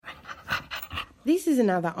This is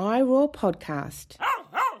another iRaw podcast.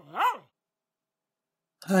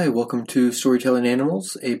 Hi, welcome to Storytelling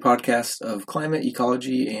Animals, a podcast of climate,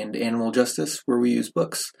 ecology, and animal justice, where we use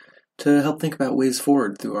books to help think about ways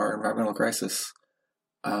forward through our environmental crisis.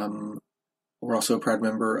 We're also a proud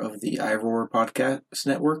member of the iRoar podcast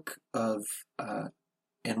network of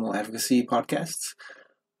animal advocacy podcasts.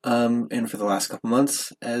 And for the last couple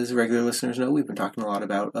months, as regular listeners know, we've been talking a lot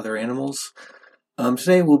about other animals.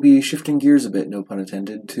 Today we'll be shifting gears a bit, no pun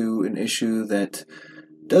intended, to an issue that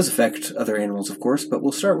does affect other animals, of course, but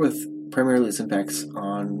we'll start with primarily its impacts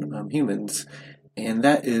on humans, and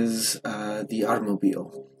that is the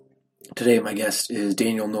automobile. Today my guest is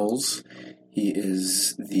Daniel Knowles. He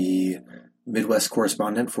is the Midwest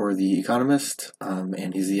correspondent for The Economist,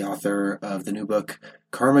 and he's the author of the new book,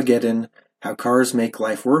 Carmageddon, How Cars Make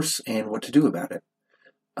Life Worse and What to Do About It.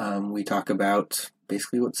 We talk about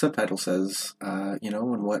basically what the subtitle says,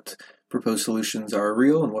 and what proposed solutions are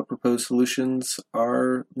real and what proposed solutions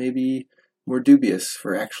are maybe more dubious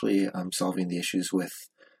for actually solving the issues with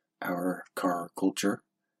our car culture.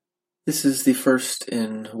 This is the first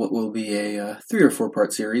in what will be a 3 or 4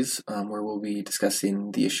 part series where we'll be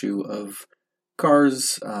discussing the issue of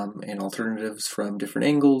cars and alternatives from different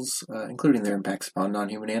angles, including their impacts upon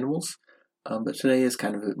non-human animals. But today is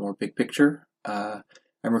kind of a bit more big picture.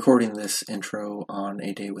 I'm recording this intro on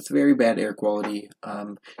a day with very bad air quality.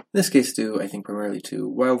 In this case due, I think, primarily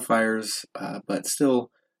to wildfires, but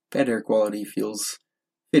still bad air quality feels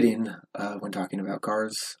fitting when talking about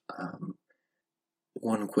cars.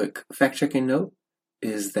 One quick fact-checking note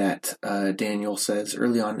is that Daniel says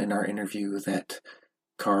early on in our interview that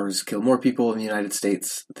cars kill more people in the United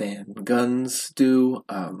States than guns do.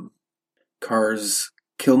 Cars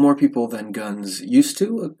kill more people than guns used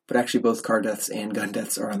to, but actually both car deaths and gun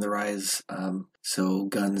deaths are on the rise. So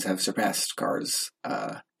guns have surpassed cars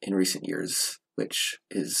in recent years, which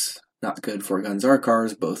is not good for guns or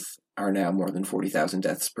cars. Both are now more than 40,000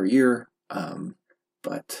 deaths per year.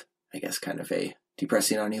 But I guess kind of a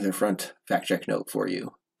depressing on either front fact-check note for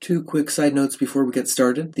you. 2 quick side notes before we get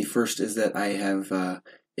started. The first is that I have a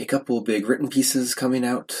couple big written pieces coming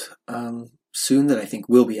out soon that I think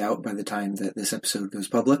will be out by the time that this episode goes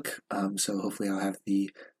public. So hopefully I'll have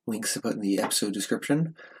the links to put in the episode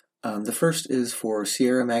description. The first is for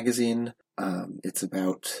Sierra Magazine. It's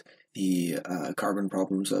about the carbon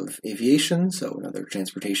problems of aviation, so another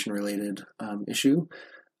transportation-related issue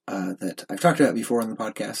that I've talked about before on the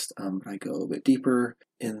podcast. I go a bit deeper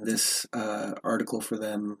in this article for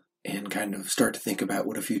them and kind of start to think about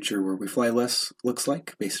what a future where we fly less looks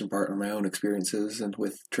like, based in part on my own experiences and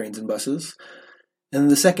with trains and buses.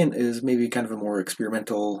 And the second is maybe kind of a more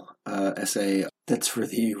experimental essay that's for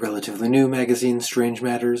the relatively new magazine Strange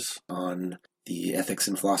Matters on the ethics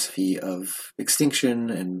and philosophy of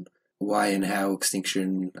extinction and why and how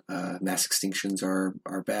mass extinctions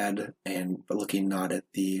are bad, but looking not at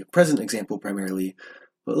the present example primarily,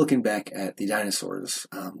 but looking back at the dinosaurs,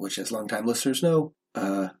 which, as longtime listeners know,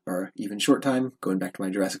 or even short time, going back to my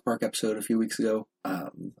Jurassic Park episode a few weeks ago,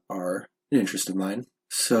 are an interest of mine.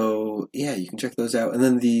 So, yeah, you can check those out. And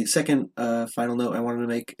then the second final note I wanted to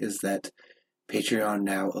make is that Patreon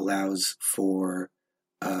now allows for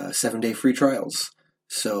 7-day free trials.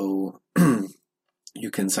 So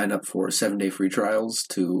you can sign up for 7-day free trials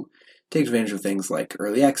to take advantage of things like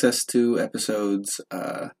early access to episodes,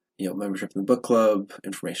 membership in the book club,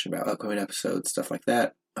 information about upcoming episodes, stuff like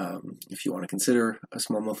that. If you want to consider a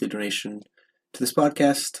small monthly donation to this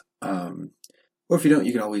podcast, or if you don't,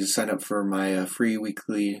 you can always sign up for my free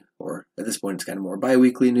weekly, or at this point it's kind of more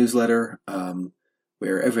bi-weekly newsletter,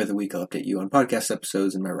 where every other week I'll update you on podcast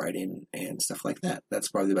episodes and my writing and stuff like that. That's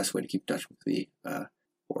probably the best way to keep in touch with me,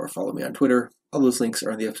 or follow me on Twitter. All those links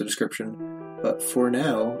are in the episode description. But for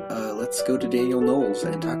now, let's go to Daniel Knowles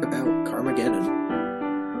and talk about Carmageddon.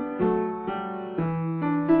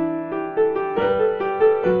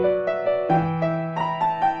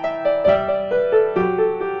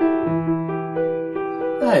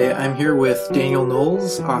 Hi, I'm here with Daniel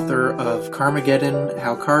Knowles, author of Carmageddon,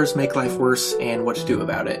 How Cars Make Life Worse and What to Do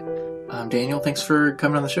About It. Daniel, thanks for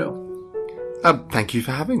coming on the show. Thank you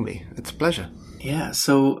for having me. It's a pleasure. Yeah,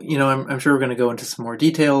 so, I'm sure we're going to go into some more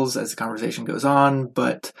details as the conversation goes on,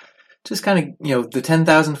 but just kind of, the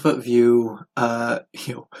 10,000-foot view,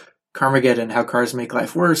 Carmageddon, How Cars Make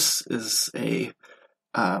Life Worse is a,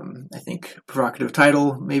 I think, provocative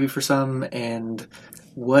title, maybe for some, and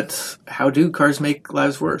how do cars make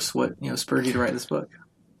lives worse? What, spurred you to write this book?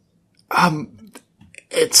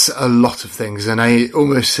 It's a lot of things, and I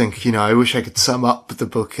almost think, I wish I could sum up the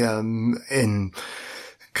book in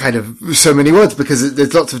kind of so many words because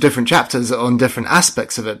there's lots of different chapters on different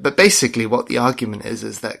aspects of it. But basically what the argument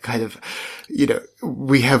is that kind of,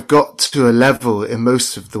 we have got to a level in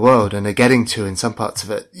most of the world and are getting to in some parts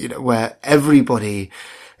of it, where everybody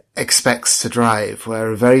expects to drive,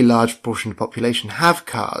 where a very large proportion of the population have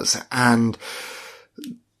cars, and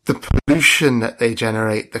the pollution that they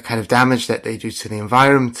generate, the kind of damage that they do to the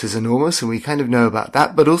environment is enormous, and we kind of know about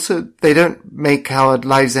that, but also they don't make our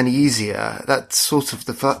lives any easier. That's sort of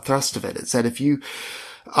the thrust of it. It's that if you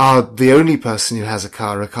are the only person who has a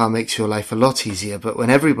car makes your life a lot easier, but when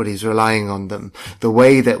everybody's relying on them, the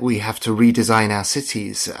way that we have to redesign our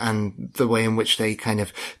cities and the way in which they kind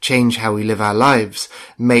of change how we live our lives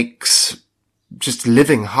makes just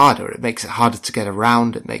living harder. It makes it harder to get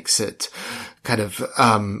around. It makes it kind of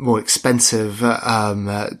more expensive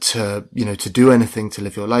to do anything, to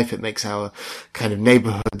live your life. It makes our kind of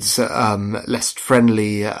neighborhoods less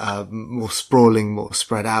friendly, more sprawling, more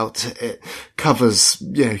spread out. It covers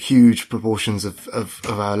huge proportions of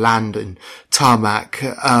our land and tarmac.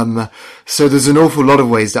 So there's an awful lot of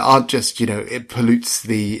ways that aren't just it pollutes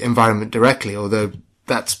the environment directly, although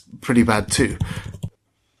that's pretty bad too.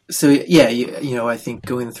 So yeah, I think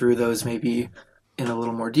going through those maybe in a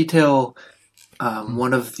little more detail.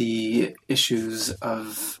 One of the issues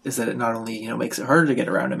is that it not only, makes it harder to get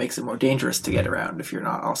around, it makes it more dangerous to get around if you're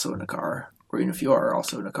not also in a car, or even if you are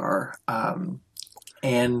also in a car.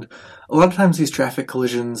 And a lot of times these traffic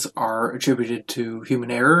collisions are attributed to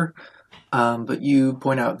human error, but you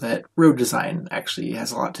point out that road design actually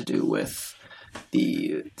has a lot to do with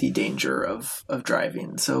the danger of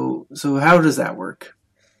driving. So how does that work?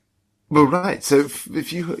 Well, right. So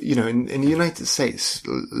if you, in the United States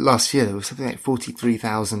last year, there was something like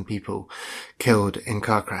 43,000 people killed in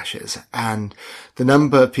car crashes. And the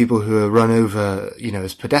number of people who are run over,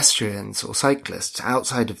 as pedestrians or cyclists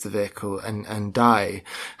outside of the vehicle and die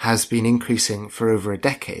has been increasing for over a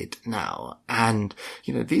decade now. And,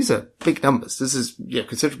 these are big numbers. This is,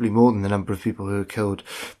 considerably more than the number of people who are killed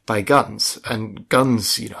by guns. And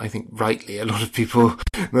guns, I think rightly, a lot of people,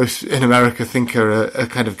 most in America, think are a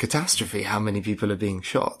kind of catastrophe, how many people are being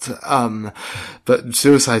shot. But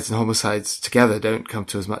suicides and homicides together don't come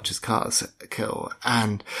to as much as cars kill.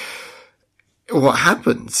 And what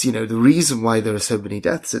happens, the reason why there are so many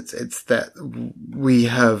deaths, it's that we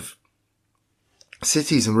have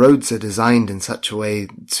cities and roads are designed in such a way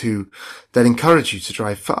that encourage you to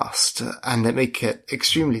drive fast, and that make it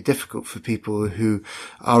extremely difficult for people who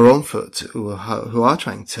are on foot, who are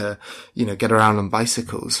trying to, get around on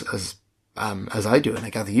bicycles, as I do, and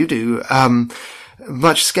I gather you do,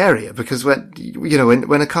 much scarier, because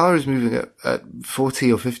when a car is moving at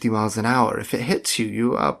 40 or 50 miles an hour, if it hits you,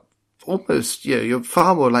 you are almost, you're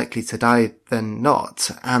far more likely to die than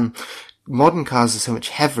not. And modern cars are so much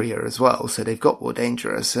heavier as well, so they've got more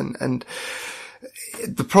dangerous. And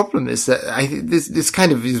the problem is that I think this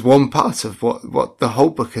kind of is one part of what the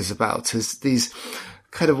whole book is about, is these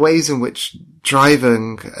kind of ways in which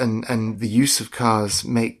driving and the use of cars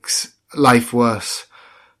makes life worse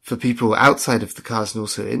for people outside of the cars and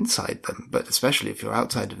also inside them, but especially if you're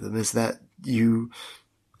outside of them, is that you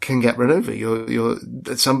can get run over.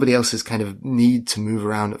 Somebody else's kind of need to move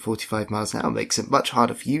around at 45 miles an hour makes it much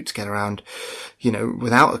harder for you to get around,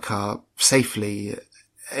 without a car safely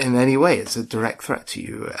in any way. It's a direct threat to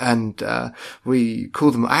you. And, we call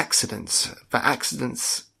them accidents, but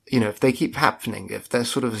accidents, if they keep happening, if they're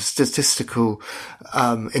sort of a statistical,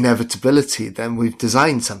 inevitability, then we've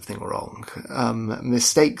designed something wrong.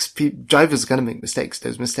 Mistakes, drivers are going to make mistakes.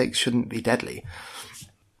 Those mistakes shouldn't be deadly.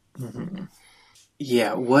 Mm-hmm.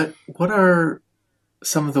 Yeah, what are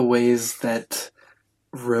some of the ways that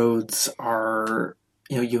roads are,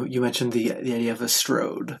 you mentioned the idea of a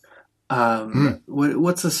strode.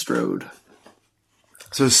 What's a strode?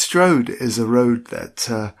 So a strode is a road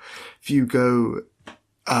that, if you go,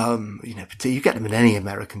 you get them in any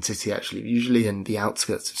American city, actually, usually in the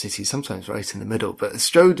outskirts of cities, sometimes right in the middle, but a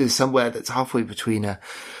strode is somewhere that's halfway between a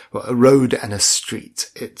road and a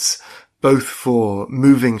street. It's both for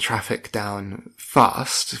moving traffic down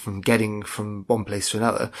fast, from getting from one place to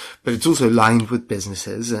another, but it's also lined with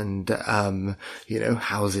businesses and,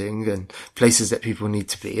 housing and places that people need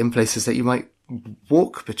to be, and places that you might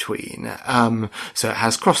walk between. So it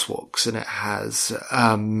has crosswalks, and it has,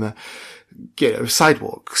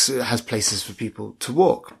 sidewalks. It has places for people to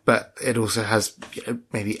walk, but it also has,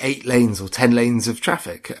 maybe 8 lanes or 10 lanes of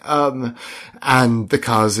traffic. And the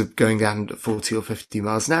cars are going down at 40 or 50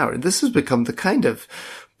 miles an hour. And this has become the kind of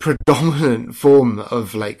predominant form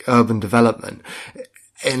of urban development.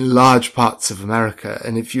 in large parts of America.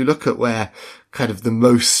 And if you look at where kind of the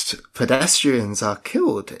most pedestrians are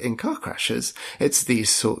killed in car crashes, it's these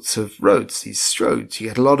sorts of roads, these stroads. You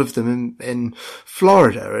get a lot of them in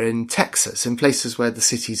Florida, in Texas, in places where the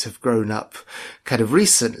cities have grown up kind of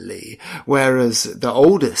recently, whereas the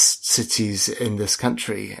oldest cities in this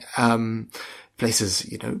country, places,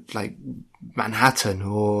 like Manhattan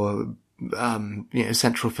or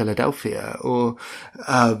central Philadelphia or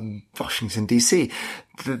Washington DC,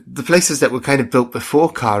 the places that were kind of built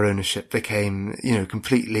before car ownership became,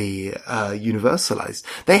 completely universalized,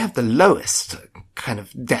 they have the lowest kind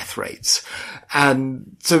of death rates.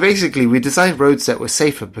 And so basically we designed roads that were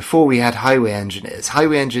safer before we had highway engineers.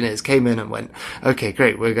 Highway engineers came in and went, okay,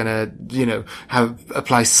 great, we're gonna,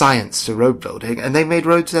 apply science to road building, and they made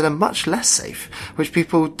roads that are much less safe, which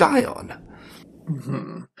people die on.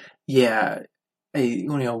 Mm-hmm. Yeah.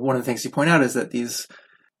 One of the things you point out is that these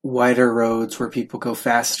wider roads where people go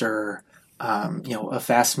faster, a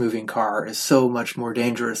fast moving car is so much more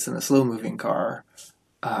dangerous than a slow moving car,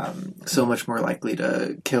 so much more likely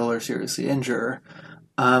to kill or seriously injure.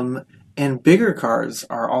 And bigger cars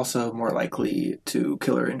are also more likely to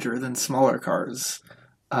kill or injure than smaller cars.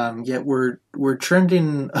 Yet we're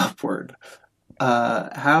trending upward.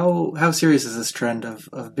 How serious is this trend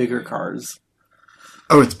of bigger cars?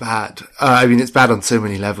 Oh, it's bad. It's bad on so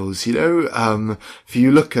many levels, if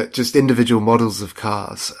you look at just individual models of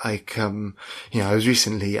cars, like, I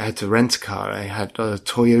had to rent a car. I had a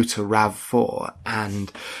Toyota RAV4,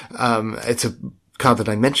 and, it's a car that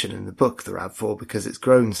I mentioned in the book, the RAV4, because it's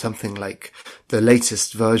grown something like the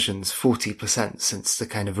latest versions 40% since the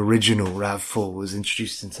kind of original RAV4 was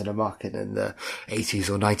introduced into the market in the 80s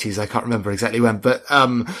or 90s. I can't remember exactly when, but,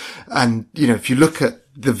 if you look at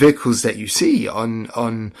the vehicles that you see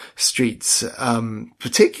on streets,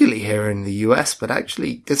 particularly here in the US, but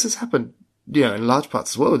actually this has happened, in large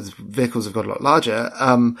parts of the world, vehicles have got a lot larger.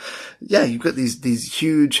 You've got these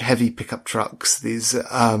huge heavy pickup trucks, these, huge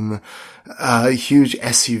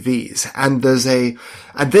SUVs. And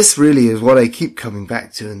and this really is what I keep coming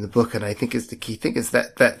back to in the book. And I think is the key thing is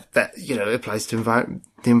that, it applies to the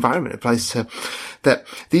environment. It applies to that.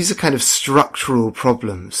 These are kind of structural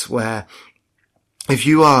problems where if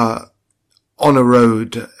you are on a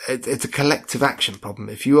road, it's a collective action problem.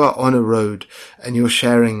 If you are on a road and you're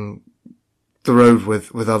sharing the road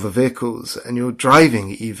with other vehicles and you're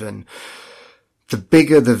driving even, the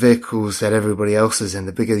bigger the vehicles that everybody else is in,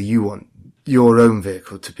 the bigger you want your own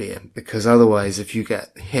vehicle to be in, because otherwise if you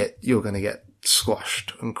get hit, you're going to get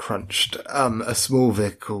squashed and crunched. A small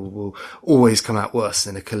vehicle will always come out worse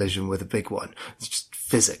than a collision with a big one. It's just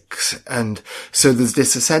physics. And so there's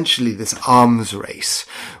essentially this arms race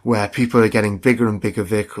where people are getting bigger and bigger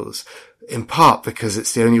vehicles, in part because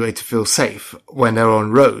it's the only way to feel safe when they're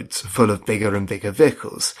on roads full of bigger and bigger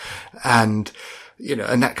vehicles. And,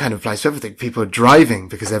 and that kind of applies to everything. People are driving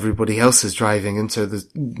because everybody else is driving, and so the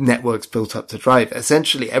network's built up to drive.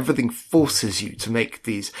 Essentially, everything forces you to make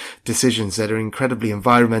these decisions that are incredibly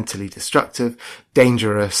environmentally destructive,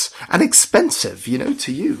 dangerous, and expensive,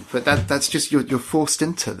 to you. But that's just, you're forced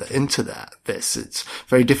into this. It's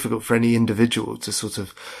very difficult for any individual to sort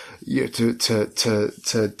of,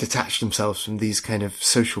 to detach themselves from these kind of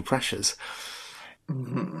social pressures.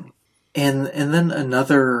 Mm-hmm. And then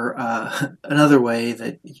another way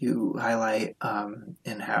that you highlight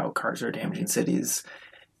in how cars are damaging cities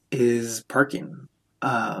is parking.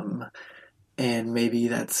 And maybe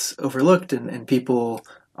that's overlooked, and people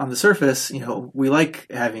on the surface, we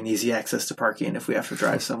like having easy access to parking if we have to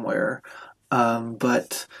drive somewhere.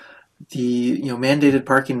 But the mandated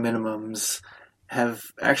parking minimums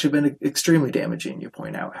have actually been extremely damaging, you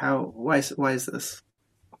point out. Why is this?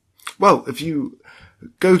 Well, if you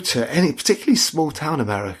go to any, particularly small town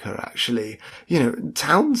America, actually,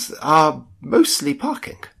 towns are mostly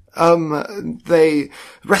parking.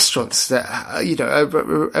 Restaurants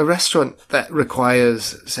that, a restaurant that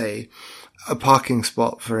requires, say, a parking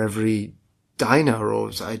spot for every diner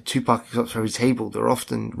or 2 parking spots for every table. There are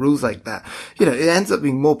often rules like that. It ends up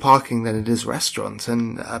being more parking than it is restaurants,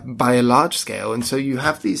 and by a large scale. And so you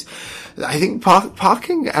have these, I think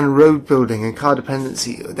parking and road building and car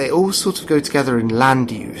dependency, they all sort of go together in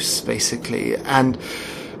land use, basically. And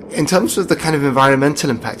in terms of the kind of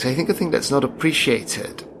environmental impact, I think a thing that's not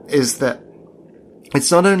appreciated is that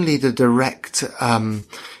it's not only the direct,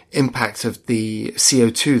 impact of the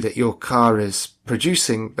CO2 that your car is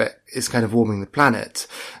producing that is kind of warming the planet,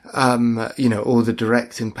 or the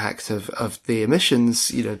direct impact of the emissions,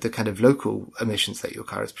 the kind of local emissions that your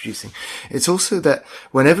car is producing. It's also that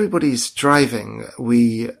when everybody's driving,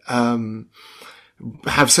 we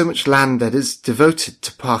have so much land that is devoted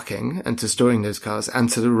to parking and to storing those cars and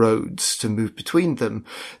to the roads to move between them,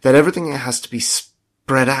 that everything has to be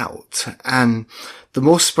spread out. And the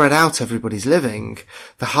more spread out everybody's living,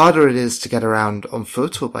 the harder it is to get around on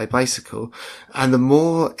foot or by bicycle, and the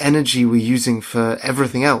more energy we're using for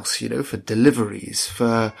everything else, for deliveries,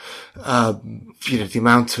 for, the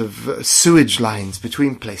amount of sewage lines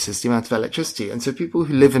between places, the amount of electricity. And so people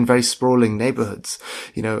who live in very sprawling neighborhoods,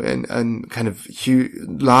 and kind of huge,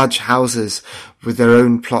 large houses with their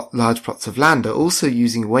own large plots of land are also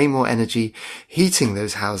using way more energy heating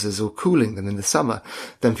those houses or cooling them in the summer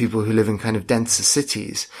than people who live in kind of denser cities.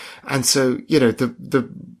 And so,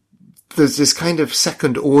 there's this kind of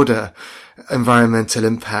second order environmental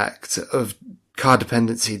impact of car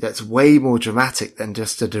dependency that's way more dramatic than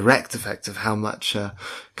just a direct effect of how much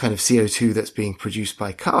kind of CO2 that's being produced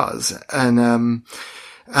by cars. And,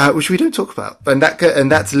 which we don't talk about. And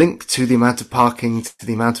that's linked to the amount of parking, to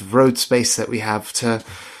the amount of road space that we have, to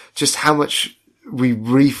just how much we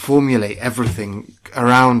reformulate everything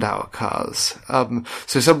around our cars.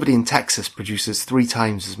 So somebody in Texas produces 3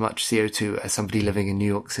 times as much CO2 as somebody living in New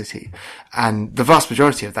York City. And the vast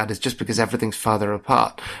majority of that is just because everything's farther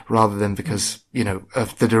apart rather than because,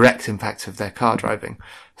 of the direct impact of their car driving.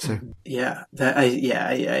 So. Yeah, I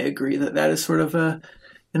agree that is sort of an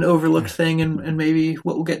overlooked thing, and maybe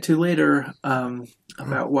what we'll get to later,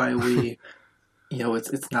 about why we,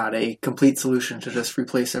 it's not a complete solution to just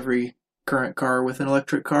replace every current car with an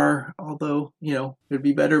electric car, although, it'd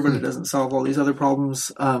be better, but it doesn't solve all these other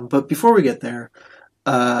problems. But before we get there,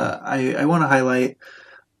 I want to highlight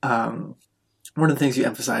one of the things you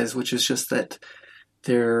emphasized, which is just that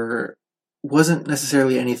there wasn't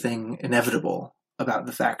necessarily anything inevitable about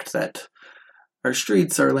the fact that our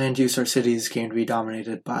streets, our land use, our cities came to be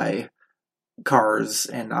dominated by cars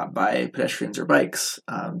and not by pedestrians or bikes.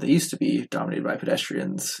 They used to be dominated by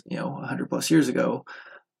pedestrians, 100 plus years ago.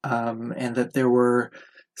 And that there were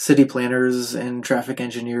city planners and traffic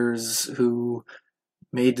engineers who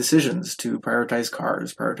made decisions to prioritize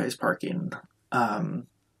cars, prioritize parking.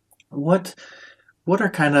 What are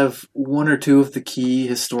kind of one or two of the key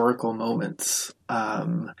historical moments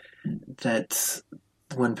that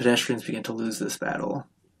when pedestrians begin to lose this battle?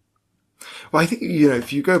 Well, I think,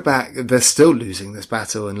 if you go back, they're still losing this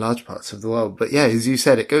battle in large parts of the world. But yeah, as you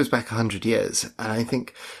said, it goes back 100 years. And I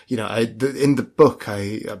think, in the book,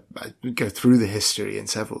 I go through the history in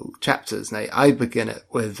several chapters. And I begin it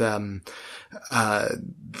with, the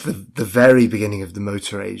very beginning of the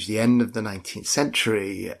motor age, the end of the 19th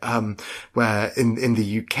century, where in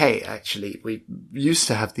the UK, actually, we used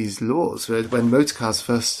to have these laws where when motor cars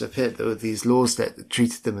first appeared, there were these laws that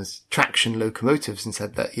treated them as traction locomotives and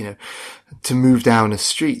said that, to move down a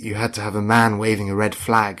street, you had to have a man waving a red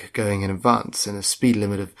flag going in advance and a speed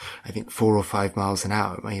limit of, I think, 4 or 5 miles an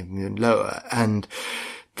hour. It may have been lower. And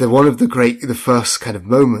one of the first kind of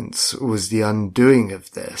moments was the undoing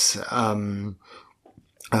of this. There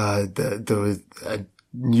was a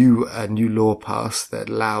new law passed that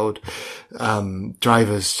allowed,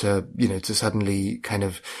 drivers to, to suddenly kind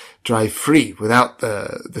of drive free without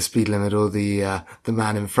the speed limit or the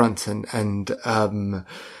man in front. And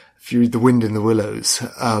if you read The Wind in the Willows,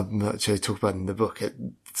 which I talk about in the book,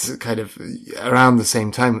 it's kind of around the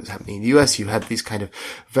same time it was happening in the US. You had these kind of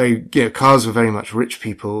very, cars were very much rich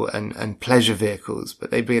people and pleasure vehicles,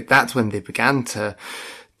 but that's when they began to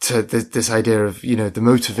this idea of, the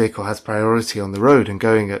motor vehicle has priority on the road, and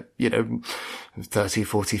going at, 30,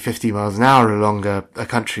 40, 50 miles an hour along a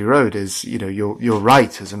country road is, you're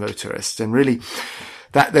right as a motorist. And really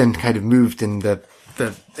that then kind of moved in the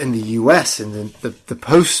US in the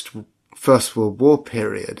post First World War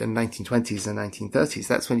period in 1920s and 1930s.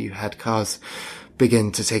 That's when you had cars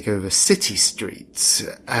begin to take over city streets.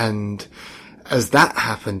 And as that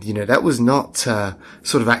happened, that was not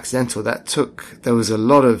sort of accidental. There was a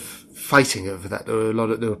lot of fighting over that.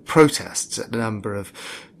 There were protests at the number of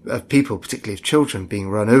people, particularly of children,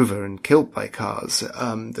 being run over and killed by cars.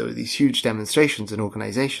 There were these huge demonstrations and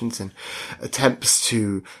organizations and attempts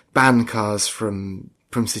to ban cars from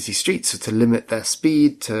city streets, so to limit their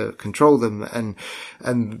speed, to control them, and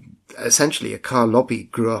essentially a car lobby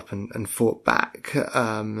grew up and fought back,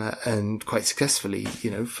 and quite successfully,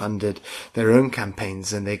 funded their own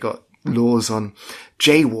campaigns, and they got laws on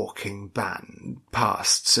jaywalking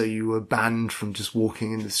passed. So you were banned from just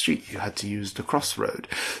walking in the street. You had to use the crossroad.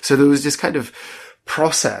 So there was this kind of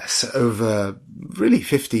process over really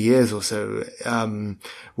 50 years or so,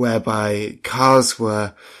 whereby cars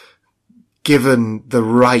were given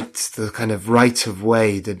the kind of right of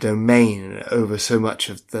way, the domain over so much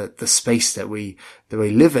of the space that we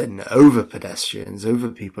live in, over pedestrians, over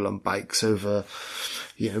people on bikes, over,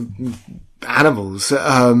 animals,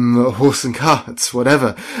 horse and carts,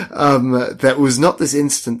 whatever, that was not this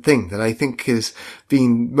instant thing that I think is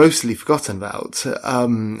being mostly forgotten about.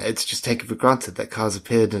 It's just taken for granted that cars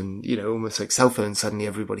appeared and, almost like cell phones, suddenly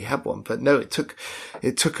everybody had one. But no, it took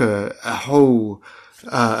a whole,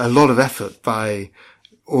 a lot of effort by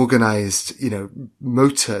organized,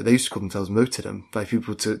 motor, they used to call themselves motordom, by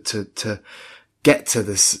people to get to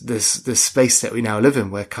this space that we now live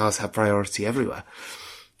in where cars have priority everywhere.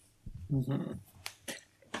 Mm-hmm.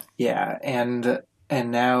 Yeah, and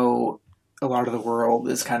now a lot of the world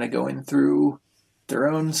is kind of going through their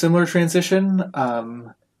own similar transition.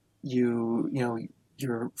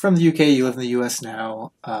 You're from the UK, you live in the US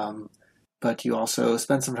now, but you also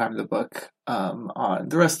spend some time in the book on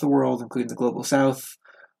the rest of the world, including the global south,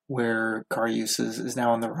 where car use is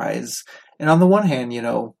now on the rise. And on the one hand,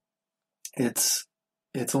 it's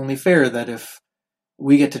only fair that if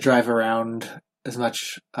we get to drive around as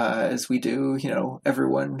much as we do,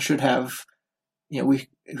 everyone should have,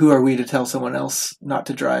 who are we to tell someone else not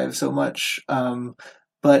to drive so much?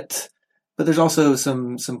 But there's also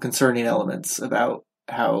some concerning elements about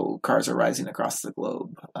how cars are rising across the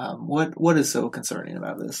globe. What is so concerning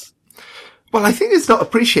about this? Well, I think it's not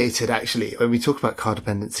appreciated, actually, when we talk about car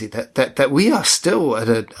dependency, that we are still at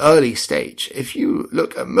an early stage. If you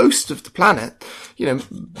look at most of the planet,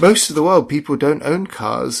 most of the world, people don't own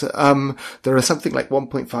cars. There are something like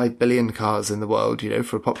 1.5 billion cars in the world,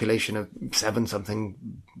 for a population of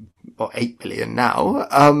 8 billion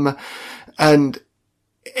now. And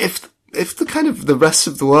if the kind of the rest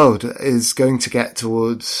of the world is going to get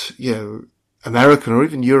towards, American or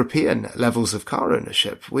even European levels of car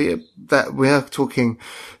ownership, we are talking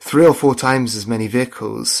 3 or 4 times as many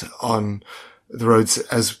vehicles on the roads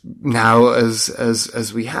as now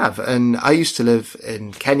as we have. And I used to live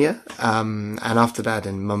in Kenya, and after that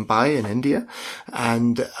in Mumbai in India.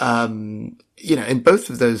 And, in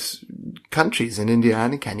both of those countries, in India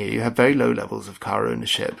and in Kenya, you have very low levels of car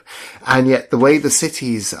ownership. And yet the way the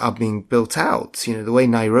cities are being built out, the way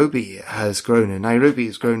Nairobi has grown, and Nairobi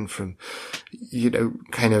has grown from,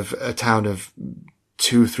 kind of a town of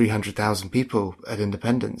 200,000-300,000 people at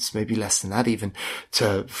independence, maybe less than that even,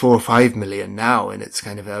 to 4 or 5 million now in its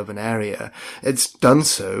kind of urban area. It's done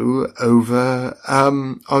so over,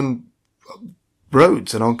 on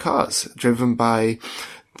roads and on cars driven by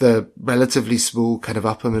the relatively small kind of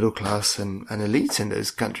upper middle class and elite in those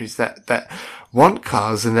countries that want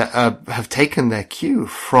cars and that have taken their cue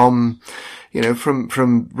from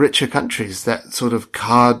richer countries. That sort of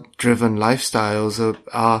car driven lifestyles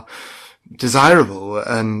are desirable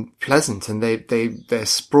and pleasant, and they're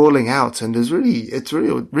sprawling out, and it's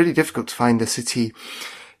really difficult to find a city,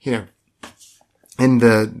 in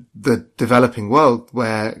the developing world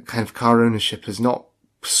where kind of car ownership is not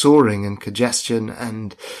soaring, and congestion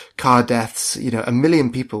and car deaths. 1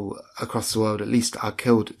 million people across the world at least are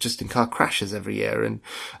killed just in car crashes every year, and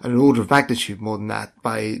an order of magnitude more than that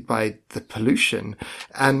by the pollution.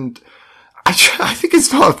 And I think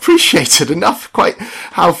it's not appreciated enough quite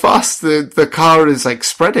how fast the car is like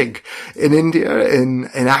spreading in India, in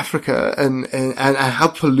Africa, and how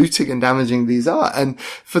polluting and damaging these are. And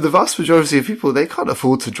for the vast majority of people, they can't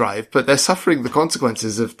afford to drive, but they're suffering the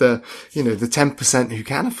consequences of the 10% who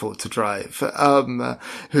can afford to drive, who are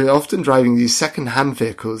often driving these second-hand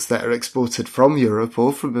vehicles that are exported from Europe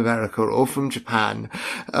or from America or from Japan,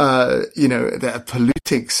 that are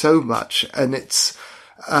polluting so much. And it's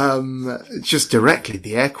just directly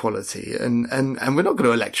the air quality, and we're not going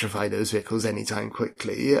to electrify those vehicles anytime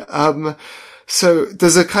quickly. So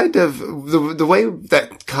there's a kind of, the way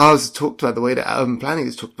that cars are talked about, the way that urban planning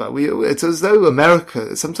is talked about, it's as though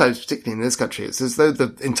America, sometimes particularly in this country, it's as though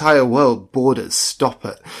the entire world borders stop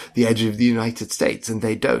at the edge of the United States, and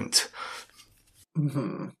they don't.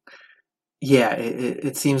 Mm-hmm. Yeah,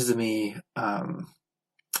 it seems to me,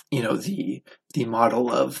 the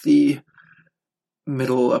model of the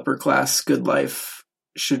middle upper class good life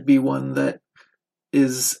should be one that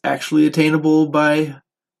is actually attainable by,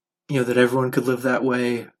 that everyone could live that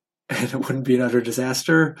way and it wouldn't be an utter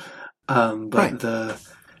disaster. But right.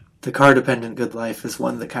 The car dependent good life is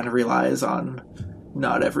one that kind of relies on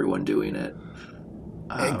not everyone doing it.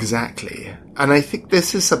 Exactly. And I think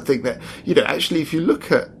this is something that, actually, if you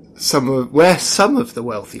look at some of the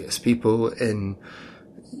wealthiest people in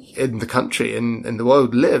the country and in the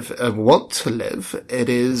world live and want to live, it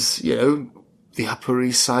is, the Upper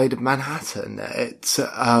East Side of Manhattan. It's,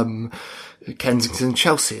 Kensington,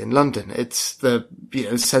 Chelsea in London. It's the,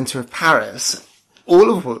 centre of Paris.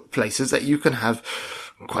 All of places that you can have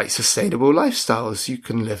quite sustainable lifestyles. You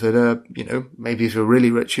can live in a, maybe if you're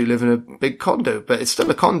really rich, you live in a big condo, but it's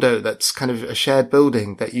still a condo that's kind of a shared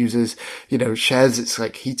building that uses, shares its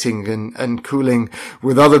like heating and cooling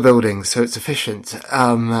with other buildings. So it's efficient.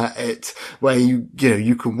 It's where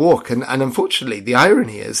you can walk. And unfortunately, the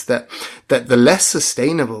irony is that the less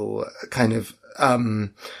sustainable kind of,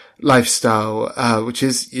 lifestyle, which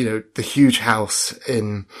is, the huge house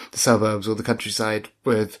in the suburbs or the countryside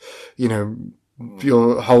with,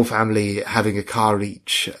 your whole family having a car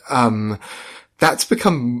each, that's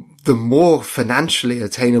become the more financially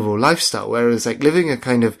attainable lifestyle. Whereas like living a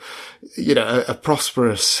kind of, a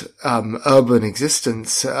prosperous, urban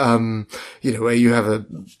existence, where you have a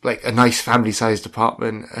nice family-sized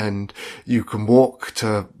apartment and you can walk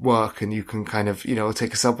to work and you can kind of,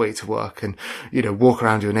 take a subway to work and, walk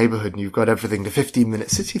around your neighborhood and you've got everything, the 15-minute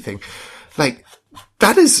city thing. Like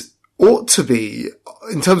that ought to be,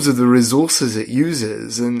 in terms of the resources it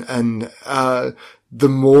uses and the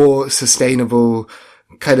more sustainable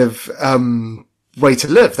kind of, way to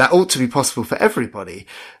live, that ought to be possible for everybody.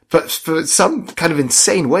 But for some kind of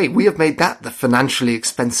insane way, we have made that the financially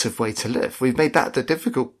expensive way to live. We've made that the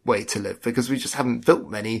difficult way to live because we just haven't built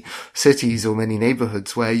many cities or many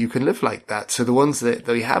neighborhoods where you can live like that. So the ones that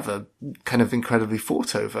we have are kind of incredibly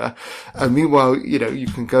fought over. Meanwhile, you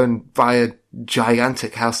can go and buy a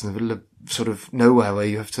gigantic house in the middle of sort of nowhere where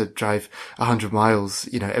you have to drive 100 miles,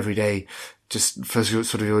 every day just for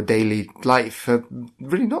sort of your daily life for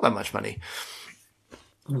really not that much money.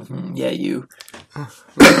 Mm-hmm. Yeah, you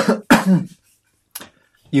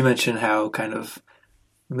mentioned how kind of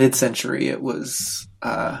mid-century it was,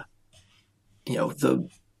 the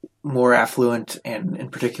more affluent and in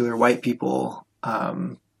particular white people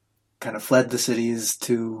kind of fled the cities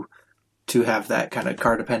to have that kind of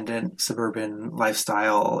car-dependent suburban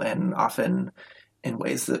lifestyle, and often in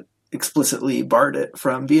ways that explicitly barred it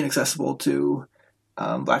from being accessible to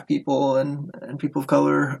Black people and people of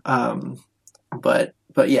color.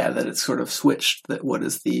 But yeah, that it's sort of switched that what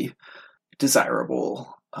is the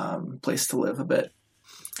desirable place to live a bit.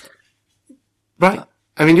 Right.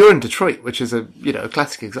 I mean, you're in Detroit, which is a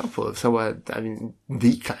classic example of somewhere,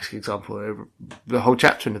 the classic example, the whole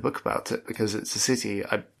chapter in the book about it, because it's a city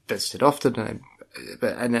I visited often,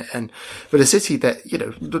 but a city that,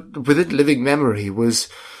 within living memory was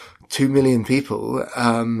 2 million people,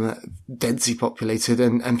 densely populated,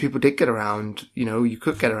 and people did get around, you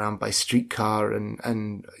could get around by streetcar and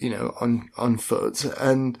on foot,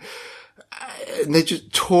 and they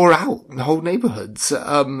just tore out the whole neighborhoods,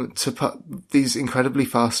 to put these incredibly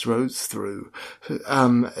fast roads through.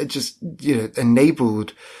 It just,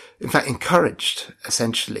 enabled, in fact, encouraged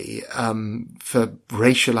essentially, for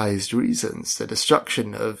racialized reasons, the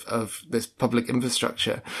destruction of this public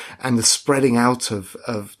infrastructure and the spreading out of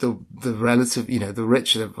the relative, the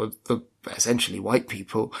rich, the essentially white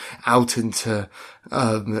people out into,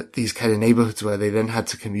 these kind of neighborhoods where they then had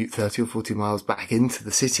to commute 30 or 40 miles back into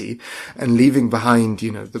the city and leaving behind,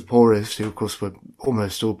 the poorest, who of course were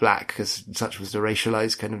almost all Black, because such was the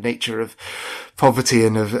racialized kind of nature of poverty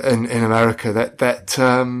in America, that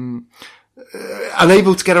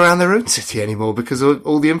unable to get around their own city anymore because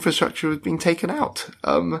all the infrastructure was being taken out.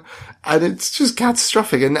 And it's just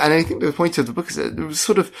catastrophic. And I think the point of the book is that it was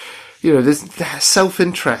sort of, this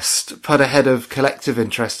self-interest put ahead of collective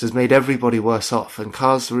interest has made everybody worse off. And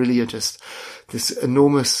cars really are just this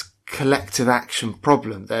enormous collective action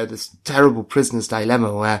problem. They're this terrible prisoner's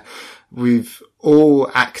dilemma where we've all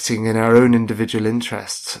acting in our own individual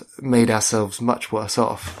interests made ourselves much worse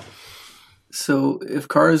off. So if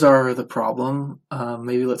cars are the problem,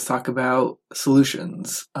 maybe let's talk about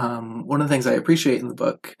solutions. One of the things I appreciate in the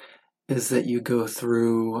book is that you go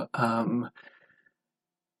through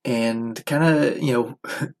and kind of,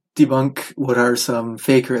 debunk what are some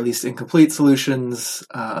fake or at least incomplete solutions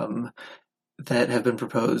that have been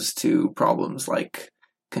proposed to problems like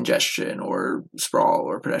congestion or sprawl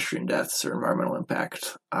or pedestrian deaths or environmental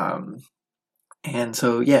impact. And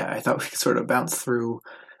so, yeah, I thought we could sort of bounce through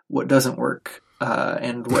what doesn't work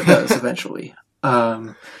and what does eventually.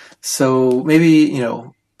 So maybe,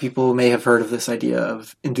 people may have heard of this idea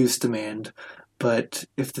of induced demand, but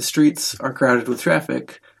if the streets are crowded with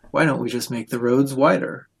traffic, why don't we just make the roads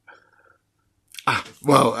wider?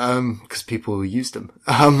 Because people use them.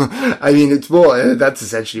 It's more, that's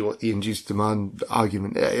essentially what the induced demand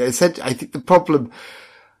argument is. I think the problem,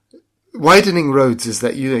 widening roads is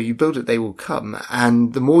that, you build it, they will come.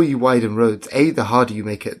 And the more you widen roads, the harder you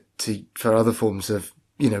make it for other forms of,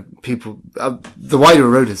 people, the wider a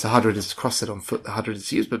road is, the harder it is to cross it on foot, the harder it is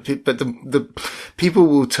to use. But the people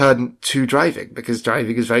will turn to driving because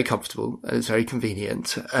driving is very comfortable and it's very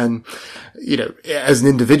convenient. And, as an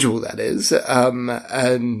individual, that is. You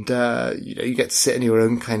get to sit in your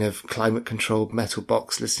own kind of climate controlled metal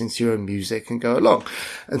box listening to your own music and go along.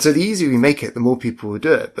 And so the easier we make it, the more people will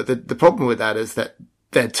do it. But the problem with that is that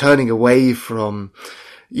they're turning away from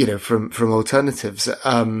alternatives,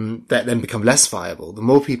 that then become less viable. The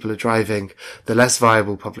more people are driving, the less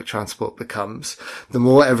viable public transport becomes, the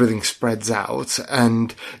more everything spreads out,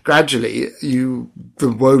 and gradually the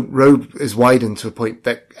road is widened to a point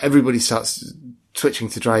that everybody starts switching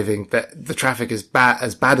to driving, that the traffic is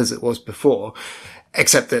as bad as it was before.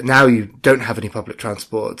 Except that now you don't have any public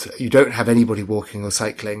transport. You don't have anybody walking or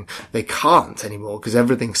cycling. They can't anymore because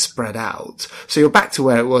everything's spread out. So you're back to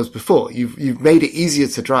where it was before. You've made it easier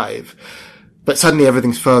to drive, but suddenly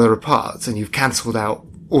everything's further apart and you've cancelled out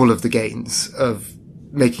all of the gains of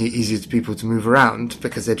making it easier to people to move around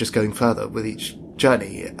because they're just going further with each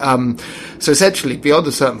journey. So essentially beyond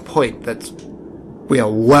a certain point that we are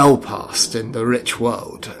well past in the rich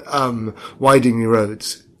world, widening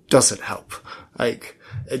roads doesn't help. It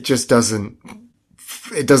just doesn't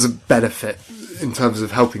benefit in terms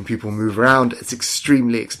of helping people move around. It's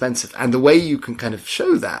extremely expensive. And the way you can kind of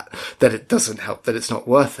show that it doesn't help, that it's not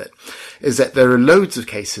worth it, is that there are loads of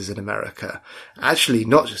cases in America, actually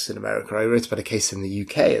not just in America. I wrote about a case in the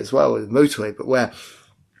UK as well with the motorway, but where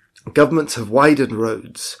governments have widened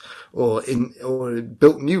roads or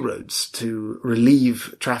built new roads to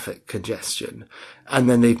relieve traffic congestion. And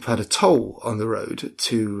then they've put a toll on the road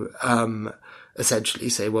to, essentially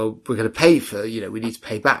say, well, we're going to pay for, we need to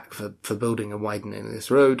pay back for building and widening this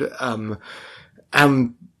road.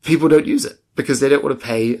 And people don't use it because they don't want to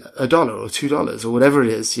pay $1 or $2 or whatever it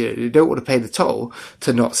is. They don't want to pay the toll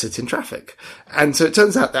to not sit in traffic. And so it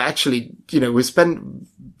turns out that actually,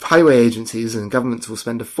 highway agencies and governments will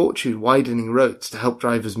spend a fortune widening roads to help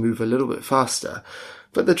drivers move a little bit faster.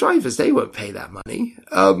 But the drivers, they won't pay that money.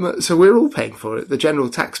 So we're all paying for it, the general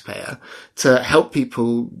taxpayer, to help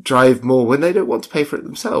people drive more when they don't want to pay for it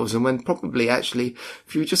themselves. And when probably actually,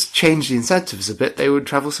 if you just change the incentives a bit, they would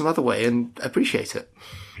travel some other way and appreciate it.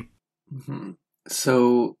 Mm-hmm.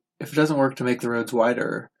 So if it doesn't work to make the roads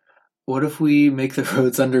wider, what if we make the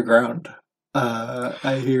roads underground?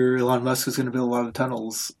 I hear Elon Musk is going to build a lot of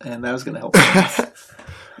tunnels and that was going to help us.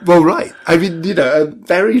 Well, right. I mean, a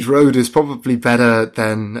buried road is probably better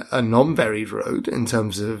than a non-buried road in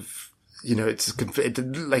terms of,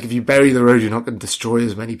 like if you bury the road, you're not going to destroy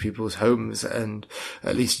as many people's homes and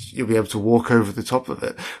at least you'll be able to walk over the top of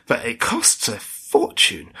it. But it costs a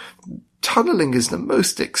fortune. Tunneling is the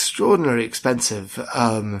most extraordinarily expensive,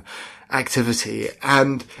 activity.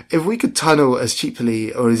 And if we could tunnel as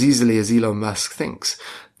cheaply or as easily as Elon Musk thinks,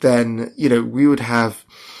 then, we would have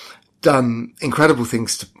done incredible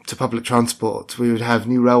things to public transport. We would have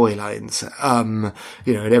new railway lines, in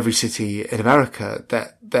every city in America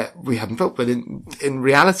that we haven't built. But in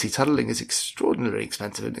reality, tunneling is extraordinarily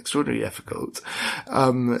expensive and extraordinarily difficult.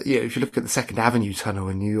 If you look at the Second Avenue tunnel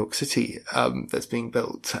in New York City, that's being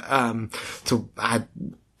built, to add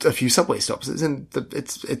a few subway stops,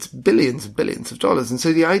 it's billions and billions of dollars. And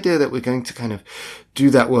so the idea that we're going to kind of do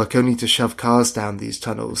that work only to shove cars down these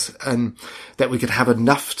tunnels, and that we could have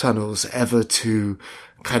enough tunnels ever to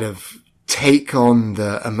kind of take on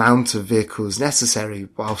the amount of vehicles necessary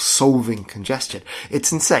while solving congestion,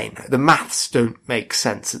 it's insane. The maths don't make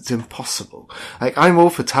sense. It's impossible. I'm all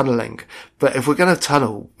for tunneling, but if we're going to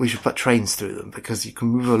tunnel, we should put trains through them because you can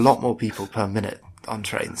move a lot more people per minute on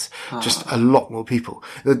trains. Just a lot more people.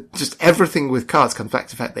 Just everything with cars comes back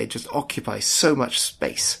to the fact they just occupy so much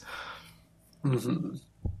space.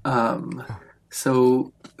 Mm-hmm.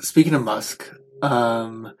 So speaking of Musk,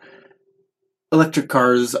 electric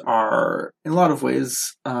cars are in a lot of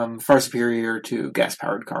ways far superior to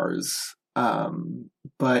gas-powered cars,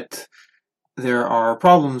 but there are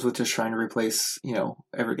problems with just trying to replace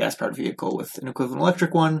every gas-powered vehicle with an equivalent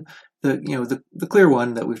electric one. The clear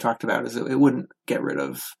one that we've talked about is it wouldn't get rid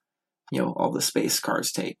of all the space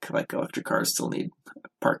cars take. Like electric cars still need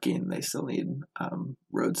parking, they still need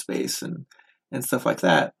road space and stuff like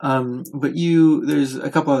that. But there's a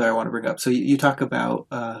couple other I want to bring up. So you talk about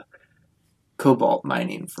cobalt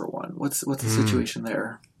mining for one. What's the situation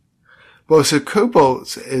there? Well, so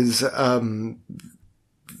cobalt is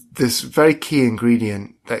this very key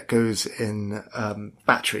ingredient that goes in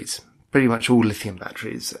batteries, pretty much all lithium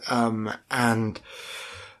batteries. And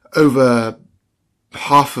over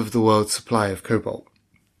half of the world's supply of cobalt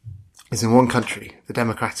is in one country, the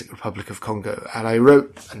Democratic Republic of Congo. And I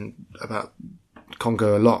wrote about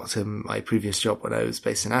Congo a lot in my previous job when I was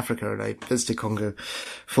based in Africa, and I visited Congo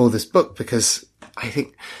for this book because I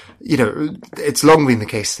think, it's long been the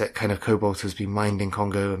case that kind of cobalt has been mined in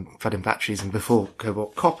Congo and fed in batteries, and before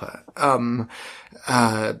cobalt, copper. But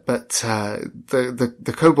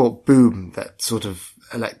the cobalt boom that sort of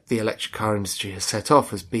the electric car industry has set off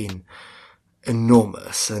has been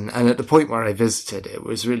enormous. And at the point where I visited, it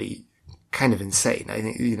was really kind of insane. I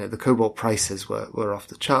think, the cobalt prices were off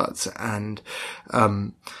the charts, and,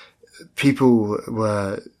 people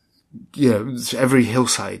were, every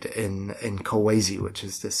hillside in Kolwezi, which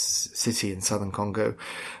is this city in southern Congo,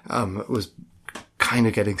 was kind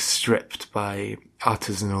of getting stripped by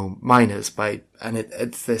artisanal miners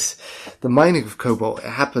the mining of cobalt, it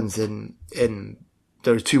happens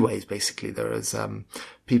there are two ways basically. There is,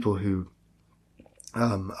 people who,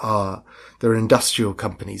 there are industrial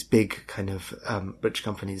companies, big kind of, rich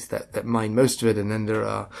companies that mine most of it. And then there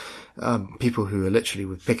are, people who are literally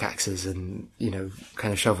with pickaxes and,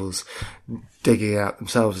 kind of shovels digging it out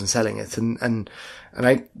themselves and selling it. And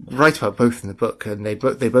I write about both in the book, and they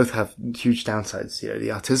both have huge downsides. The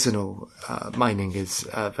artisanal, mining is,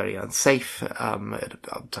 very unsafe. It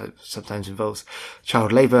sometimes involves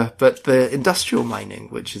child labor, but the industrial mining,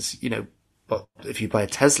 which is, but if you buy a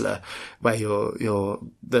Tesla, where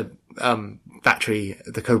the battery,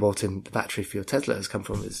 the cobalt in the battery for your Tesla has come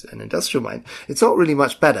from is an industrial mine, it's not really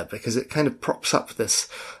much better because it kind of props up this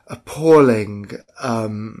appalling,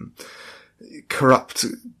 corrupt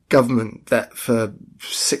government that for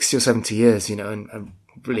 60 or 70 years, and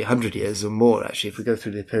really 100 years or more, actually, if we go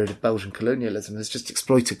through the period of Belgian colonialism, has just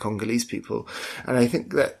exploited Congolese people. And I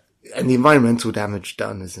think that, and the environmental damage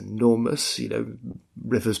done is enormous,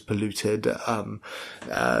 rivers polluted, the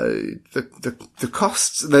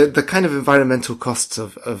costs, the kind of environmental costs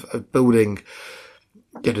of building,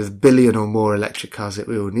 the billion or more electric cars that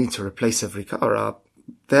we will need to replace every car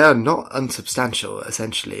they are not unsubstantial,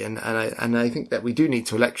 essentially. And I think that we do need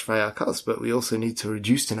to electrify our cars, but we also need to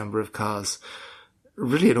reduce the number of cars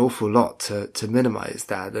really an awful lot to minimize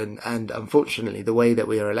that. And unfortunately, the way that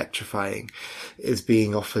we are electrifying is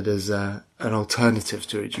being offered as an alternative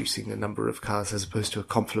to reducing the number of cars as opposed to a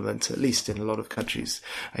complement, at least in a lot of countries.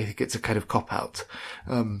 I think it's a kind of cop-out.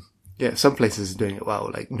 Some places are doing it well,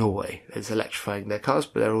 like Norway is electrifying their cars,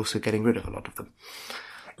 but they're also getting rid of a lot of them.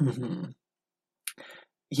 Mm-hmm.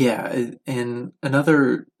 Yeah, and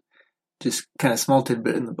another just kind of small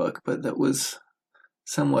tidbit in the book, but that was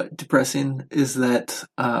somewhat depressing, is that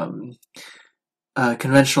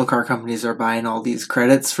conventional car companies are buying all these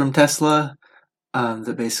credits from Tesla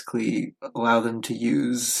that basically allow them to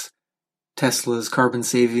use Tesla's carbon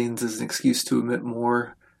savings as an excuse to emit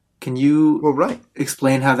more. Can you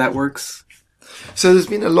explain how that works? So there's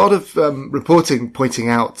been a lot of reporting pointing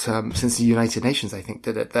out since the United Nations, I think,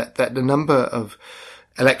 that the number of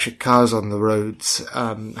electric cars on the roads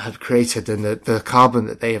have created, and the carbon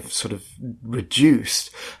that they have sort of reduced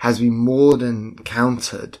has been more than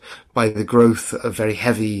countered by the growth of very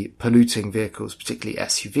heavy polluting vehicles, particularly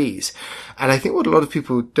SUVs. And I think what a lot of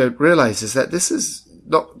people don't realize is that this is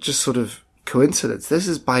not just sort of coincidence. This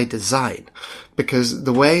is by design, because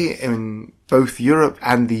the way in both Europe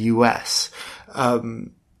and the US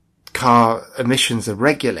car emissions are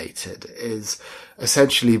regulated is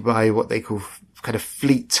essentially by what they call kind of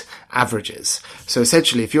fleet averages. So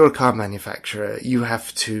essentially, if you're a car manufacturer, you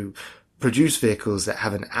have to produce vehicles that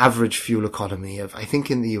have an average fuel economy of, I think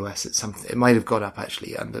in the US it might have gone up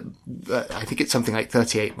actually, I think it's something like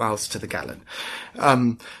 38 miles to the gallon.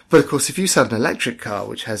 But of course, if you sell an electric car,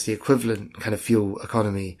 which has the equivalent kind of fuel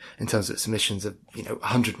economy in terms of its emissions of,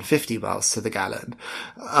 150 miles to the gallon,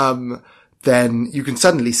 then you can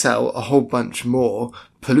suddenly sell a whole bunch more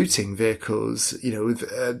polluting vehicles, with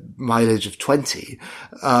a mileage of 20,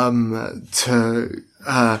 to,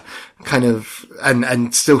 kind of,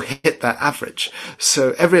 and still hit that average.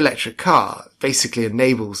 So every electric car basically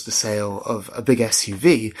enables the sale of a big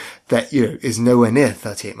SUV that, is nowhere near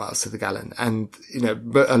 38 miles to the gallon. And,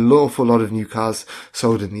 but an awful lot of new cars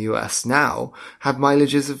sold in the US now have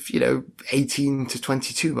mileages of, 18 to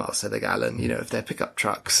 22 miles to the gallon, if they're pickup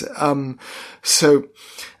trucks.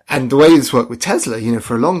 And the way this worked with Tesla,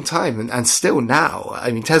 for a long time and still now,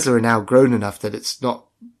 I mean, Tesla are now grown enough that it's not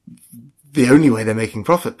the only way they're making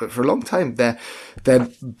profit, but for a long time, their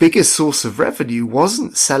biggest source of revenue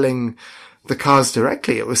wasn't selling the cars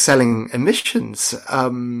directly. It was selling emissions,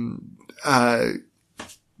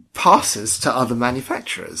 passes to other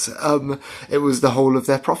manufacturers. It was the whole of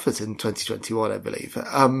their profit in 2021, I believe,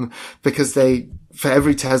 because for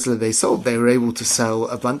every Tesla they sold, they were able to sell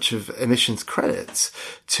a bunch of emissions credits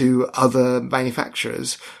to other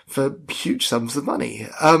manufacturers for huge sums of money.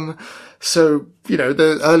 So,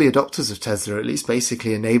 the early adopters of Tesla at least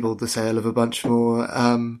basically enabled the sale of a bunch more,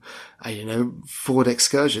 Ford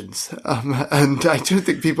Excursions. And I don't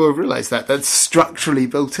think people have realized that. That's structurally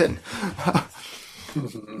built in.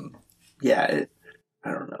 Yeah,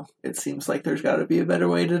 I don't know. It seems like there's got to be a better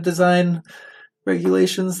way to design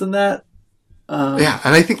regulations than that. Yeah,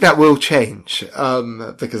 and I think that will change,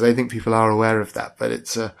 because I think people are aware of that, but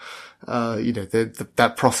it's,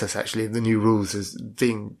 that process actually, the new rules is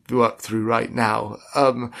being worked through right now.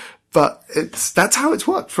 But that's how it's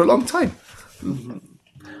worked for a long time.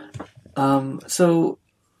 Mm-hmm. So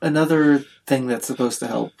another thing that's supposed to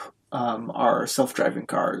help, are self-driving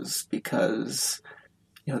cars, because,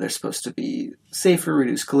 they're supposed to be safer,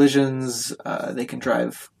 reduce collisions, they can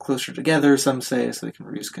drive closer together, some say, so they can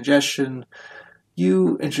reduce congestion.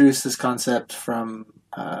 You introduced this concept from,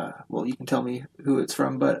 you can tell me who it's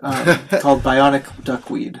from, but called bionic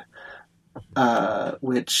duckweed,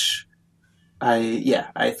 which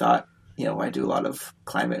I thought, I do a lot of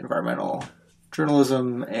climate environmental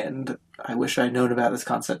journalism, and I wish I'd known about this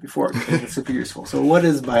concept before, because it's super useful. So what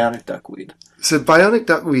is bionic duckweed? So bionic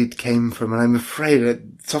duckweed came from, and I'm afraid,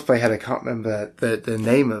 at the top of my head, I can't remember the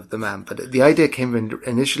name of the man, but the idea came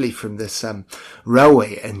initially from this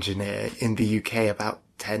railway engineer in the UK about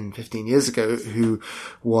 10, 15 years ago, who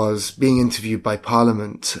was being interviewed by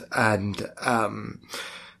Parliament and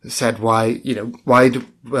said, why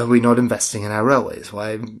are we not investing in our railways?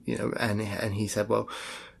 Why, and he said, well,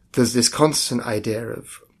 there's this constant idea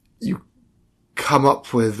of you come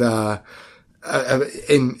up with, it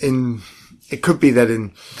could be that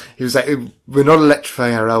he was like, we're not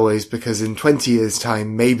electrifying our railways because in 20 years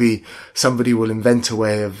time, maybe somebody will invent a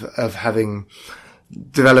way of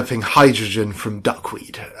developing hydrogen from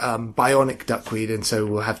duckweed, bionic duckweed, and so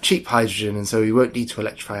we'll have cheap hydrogen, and so we won't need to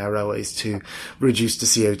electrify our railways to reduce the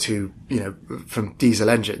CO2, from diesel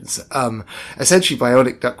engines. Essentially,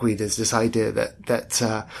 bionic duckweed is this idea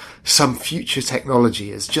that some future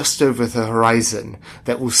technology is just over the horizon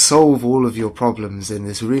that will solve all of your problems in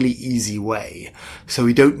this really easy way. So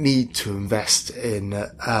we don't need to invest in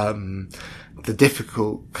the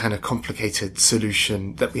difficult, kind of complicated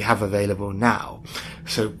solution that we have available now.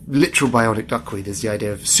 So literal bionic duckweed is the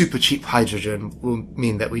idea of super cheap hydrogen will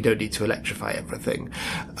mean that we don't need to electrify everything.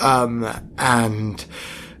 And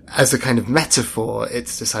as a kind of metaphor,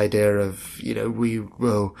 it's this idea of,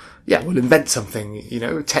 we'll invent something,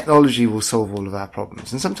 technology will solve all of our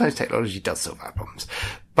problems. And sometimes technology does solve our problems.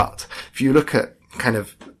 But if you look at kind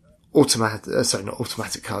of not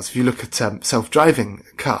automatic cars. If you look at self-driving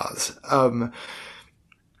cars,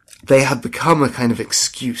 they have become a kind of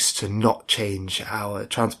excuse to not change our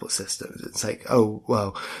transport systems. It's like,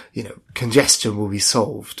 congestion will be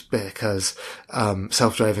solved because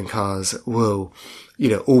self-driving cars will,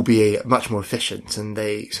 all be much more efficient, and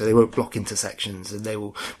they won't block intersections, and they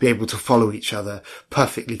will be able to follow each other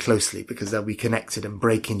perfectly closely because they'll be connected and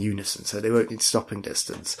brake in unison, so they won't need stopping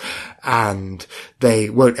distance, and they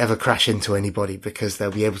won't ever crash into anybody because they'll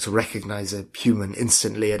be able to recognize a human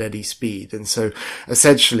instantly at any speed. And so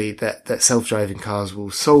essentially that self-driving cars will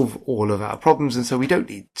solve all of our problems, and so we don't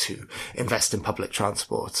need to invest in public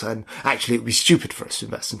transport. And actually it would be stupid for us to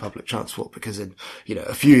invest in public transport, because in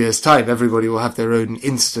a few years time everybody will have their own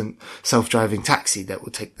instant self-driving taxi that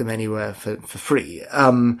will take them anywhere for free,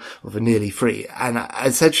 or for nearly free. And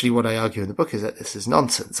essentially what I argue in the book is that this is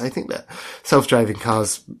nonsense. I think that self-driving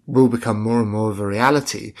cars will become more and more of a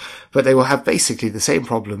reality, but they will have basically the same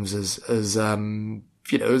problems as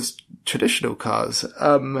traditional cars.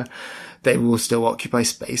 They will still occupy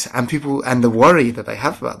space, and the worry that I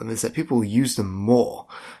have about them is that people will use them more,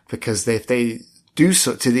 because if they do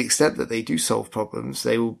so, to the extent that they do solve problems,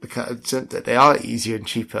 they will become, that they are easier and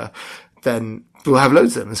cheaper, then we'll have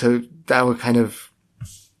loads of them. So that will kind of,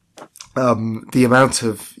 the amount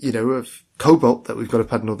of, of cobalt that we've got to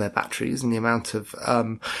put in all their batteries, and the amount of,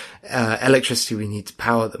 electricity we need to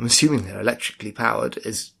power them, assuming they're electrically powered,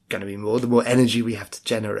 is going to be more. The more energy we have to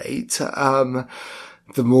generate,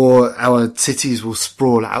 the more our cities will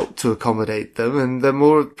sprawl out to accommodate them, and the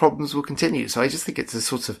more problems will continue. So I just think it's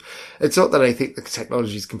it's not that I think the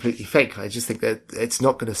technology is completely fake. I just think that it's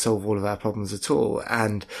not going to solve all of our problems at all.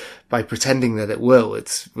 And by pretending that it will,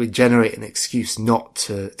 we generate an excuse not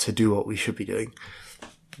to do what we should be doing.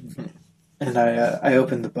 And I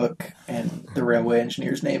opened the book, and the railway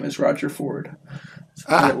engineer's name is Roger Ford.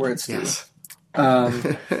 So where it's due. Yes.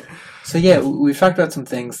 So yeah, we've talked about some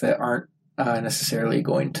things that aren't necessarily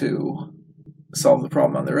going to solve the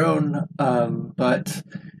problem on their own, but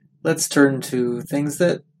let's turn to things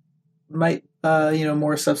that might,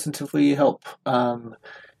 more substantively help.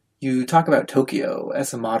 You talk about Tokyo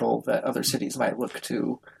as a model that other cities might look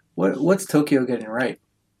to. What's Tokyo getting right?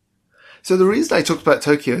 So the reason I talked about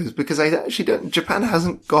Tokyo is because I actually Japan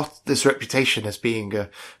hasn't got this reputation as being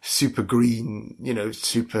a super green,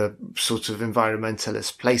 super sort of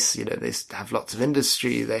environmentalist place. They have lots of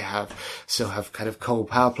industry. They still have kind of coal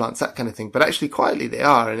power plants, that kind of thing. But actually quietly they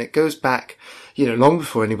are. And it goes back, long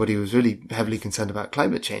before anybody was really heavily concerned about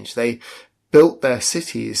climate change. They built their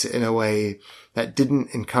cities in a way that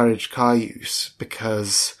didn't encourage car use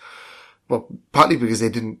partly because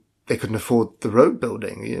they couldn't afford the road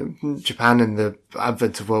building. Japan in the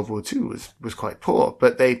advent of World War II was quite poor,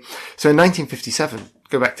 so in 1957,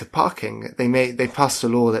 go back to parking, they passed a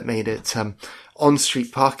law that made it,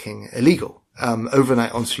 on-street parking illegal,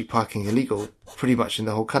 overnight on-street parking illegal pretty much in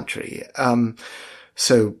the whole country.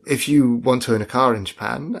 So if you want to own a car in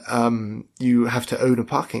Japan, you have to own a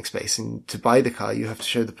parking space, and to buy the car, you have to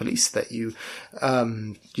show the police that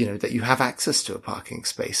that you have access to a parking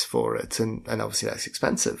space for it. And obviously that's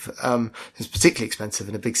expensive. It's particularly expensive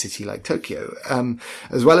in a big city like Tokyo.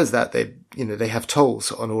 As well as that, they have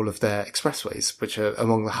tolls on all of their expressways, which are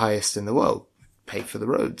among the highest in the world, pay for the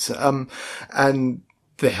roads. And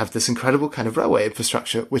they have this incredible kind of railway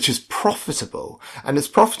infrastructure, which is profitable. And it's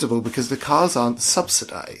profitable because the cars aren't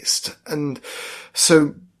subsidized. And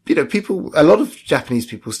so, a lot of Japanese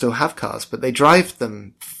people still have cars, but they drive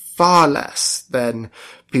them far less than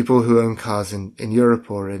people who own cars in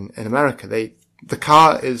Europe or in America. The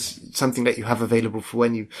car is something that you have available for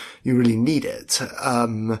when you really need it.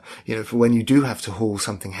 For when you do have to haul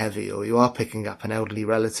something heavy, or you are picking up an elderly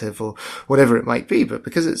relative or whatever it might be. But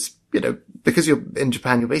because because you're in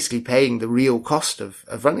Japan, you're basically paying the real cost of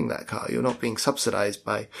running that car. You're not being subsidized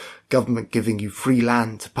by government giving you free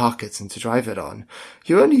land to park it and to drive it on.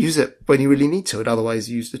 You only use it when you really need to, and otherwise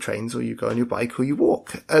you use the trains, or you go on your bike, or you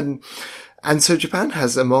walk. And so Japan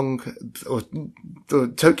has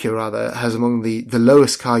Tokyo rather, has among the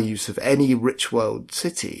lowest car use of any rich world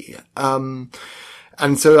city. And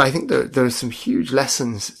so I think there are some huge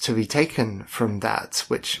lessons to be taken from that,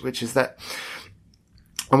 which is that,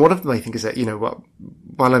 and one of them I think is that,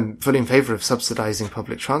 while I'm fully in favor of subsidizing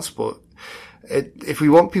public transport, if we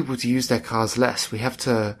want people to use their cars less, we have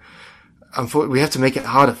to make it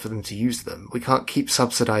harder for them to use them. We can't keep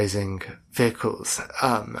subsidizing vehicles,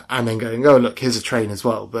 and then going, oh, look, here's a train as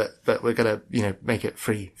well, but we're going to, make it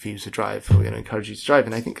free for you to drive, or we're going to encourage you to drive.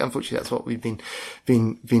 And I think, unfortunately, that's what we've been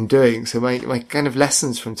doing. So my kind of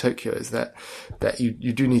lessons from Tokyo is that you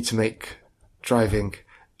do need to make driving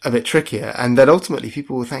a bit trickier, and that ultimately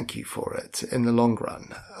people will thank you for it in the long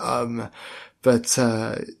run. But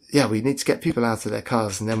we need to get people out of their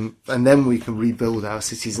cars, and then we can rebuild our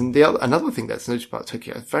cities. And another thing that's noted about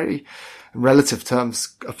Tokyo, very relative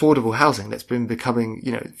terms, affordable housing that's been becoming,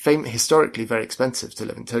 historically very expensive to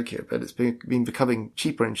live in Tokyo, but it's been becoming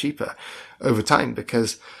cheaper and cheaper over time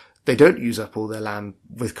because they don't use up all their land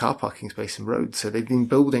with car parking space and roads. So they've been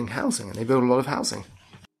building housing, and they build a lot of housing.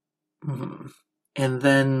 Mm-hmm. And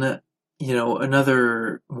then,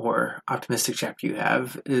 another more optimistic chapter you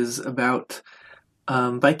have is about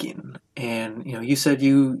biking. And, you said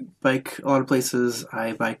you bike a lot of places.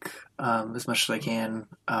 I bike as much as I can.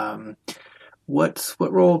 How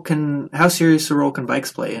serious a role can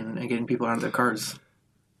bikes play in getting people out of their cars?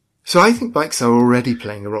 So I think bikes are already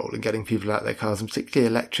playing a role in getting people out of their cars, and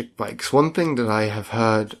particularly electric bikes. One thing that I have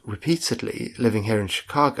heard repeatedly living here in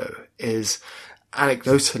Chicago is,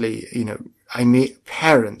 anecdotally, I meet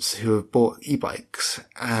parents who have bought e-bikes,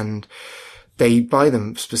 and they buy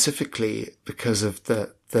them specifically because of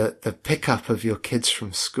the pickup of your kids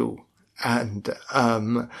from school. And,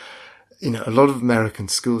 a lot of American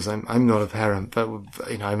schools, I'm not a parent, but,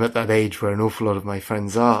 I'm at that age where an awful lot of my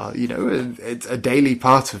friends are, it's a daily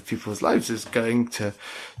part of people's lives is going to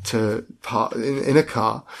park in a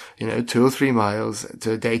car, 2 or 3 miles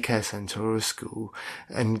to a daycare center or a school,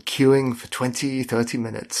 and queuing for 20, 30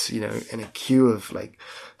 minutes, in a queue of like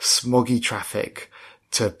smoggy traffic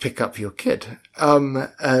to pick up your kid.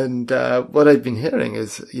 What I've been hearing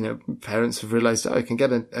is, parents have realized, I can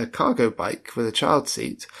get a cargo bike with a child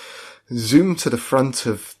seat, zoom to the front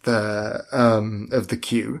of the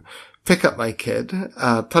queue, pick up my kid,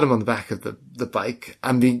 put him on the back of the bike,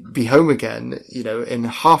 and be home again, in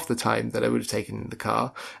half the time that I would have taken in the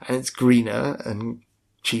car. And it's greener and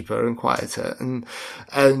cheaper and quieter.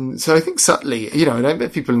 And so I think subtly, and I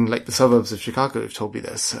met people in like the suburbs of Chicago who've told me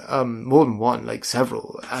this, more than one, like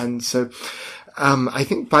several. And so, I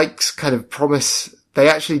think bikes kind of promise, they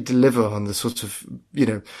actually deliver on the sort of,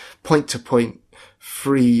 point to point,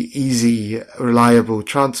 free, easy, reliable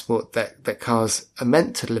transport that cars are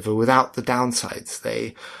meant to deliver without the downsides.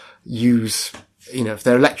 They use, if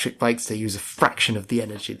they're electric bikes, they use a fraction of the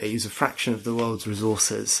energy. They use a fraction of the world's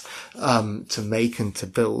resources, to make and to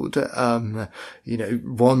build. One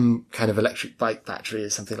kind of electric bike battery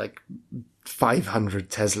is something like 500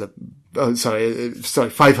 Tesla. Oh, sorry,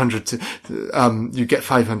 500 to, you get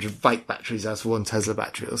 500 bike batteries out of one Tesla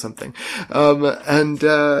battery or something. And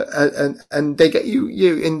they get you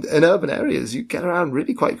in urban areas, you get around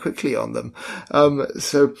really quite quickly on them.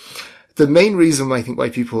 So the main reason I think why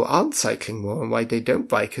people aren't cycling more and why they don't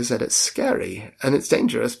bike is that it's scary and it's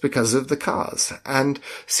dangerous because of the cars. And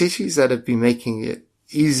cities that have been making it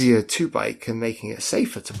easier to bike and making it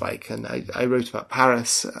safer to bike. And I wrote about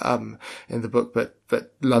Paris, in the book, but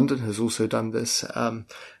London has also done this.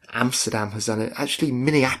 Amsterdam has done it. Actually,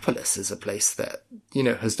 Minneapolis is a place that,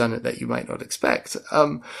 has done it that you might not expect.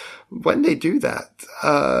 When they do that,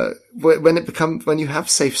 when you have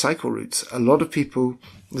safe cycle routes, a lot of people,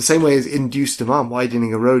 the same way as induced demand,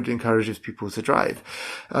 widening a road encourages people to drive.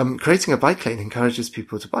 Creating a bike lane encourages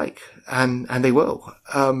people to bike, and they will.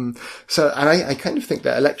 And I kind of think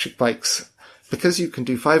that electric bikes, because you can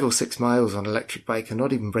do 5 or 6 miles on an electric bike and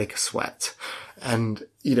not even break a sweat, and,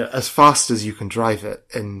 as fast as you can drive it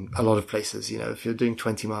in a lot of places, if you're doing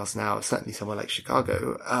 20 miles an hour, certainly somewhere like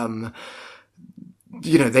Chicago,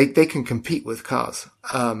 they can compete with cars,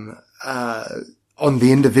 on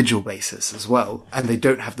the individual basis as well, and they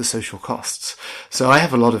don't have the social costs. So I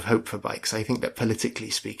have a lot of hope for bikes. I think that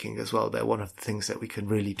politically speaking as well, they're one of the things that we can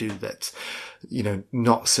really do that's,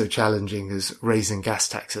 not so challenging as raising gas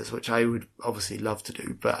taxes, which I would obviously love to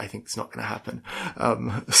do, but I think it's not going to happen.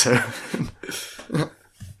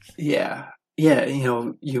 Yeah.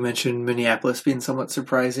 You mentioned Minneapolis being somewhat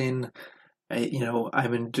surprising.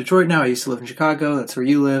 I'm in Detroit now. I used to live in Chicago. That's where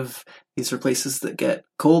you live. These are places that get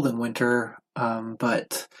cold in winter.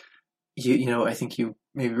 But I think you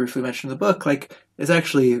maybe briefly mentioned in the book, like, it's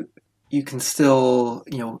actually, you can still,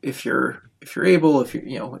 if you're able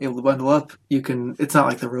to bundle up, it's not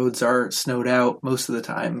like the roads are snowed out most of the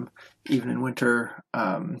time, even in winter.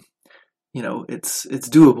 It's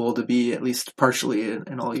doable to be at least partially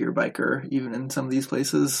an all-year biker, even in some of these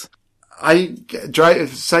places.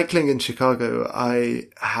 Cycling in Chicago,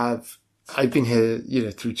 I've been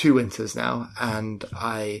here, through 2 winters now, and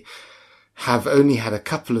I have only had a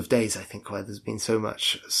couple of days, I think, where there's been so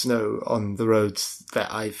much snow on the roads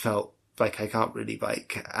that I felt like I can't really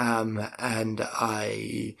bike. And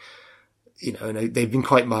they've been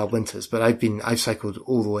quite mild winters, but I've cycled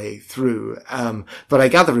all the way through. But I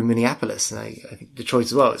gather in Minneapolis, and I think Detroit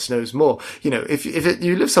as well, it snows more. If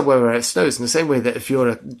you live somewhere where it snows, in the same way that if you're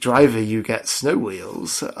a driver, you get snow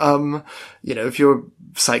wheels, if you're a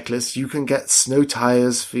cyclist, you can get snow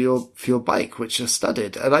tires for your bike, which are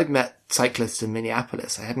studded. And I've met cyclists in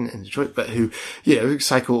Minneapolis, I hadn't in Detroit, but who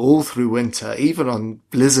cycle all through winter, even on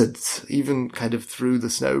blizzards, even kind of through the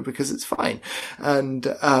snow, because it's fine. And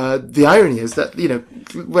the irony is that,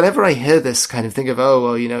 whenever I hear this kind of thing of,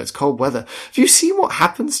 it's cold weather, have you seen what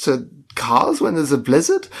happens to cars when there's a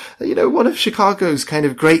blizzard? One of Chicago's kind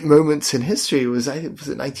of great moments in history was, I think, was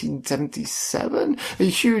it 1977? A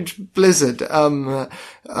huge blizzard,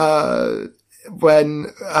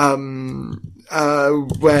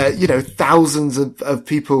 where, thousands of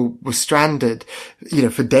people were stranded,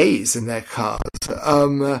 for days in their cars,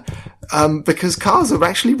 because cars are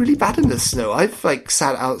actually really bad in the snow. I've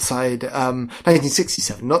sat outside,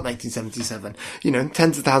 1967, not 1977,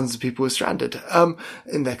 tens of thousands of people were stranded,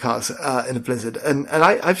 in their cars, in a blizzard. And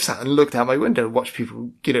I've sat and looked out my window and watched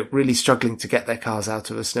people, really struggling to get their cars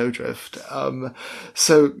out of a snowdrift.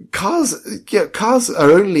 So cars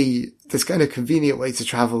are only this kind of convenient way to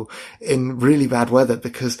travel in really bad weather,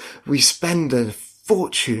 because we spend a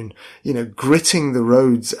fortune, gritting the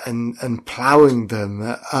roads and plowing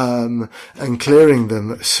them, and clearing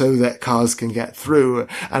them so that cars can get through,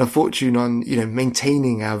 and a fortune on,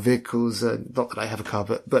 maintaining our vehicles. Not that I have a car,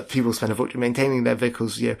 but people spend a fortune maintaining their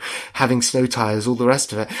vehicles, having snow tires, all the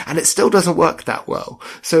rest of it. And it still doesn't work that well.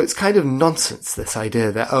 So it's kind of nonsense, this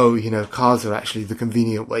idea that, cars are actually the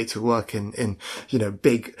convenient way to work in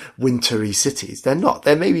big wintry cities. They're not.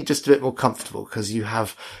 They're maybe just a bit more comfortable because you don't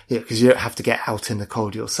have to get out in the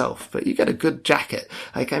cold yourself, but you get a good jacket.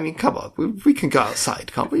 Come on, we can go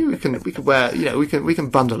outside, can't we? We can wear, we can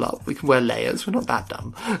bundle up, we can wear layers. We're not that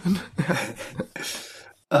dumb.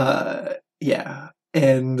 Yeah.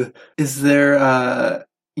 And is there, are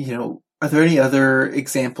there any other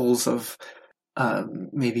examples of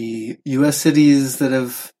maybe U.S. cities that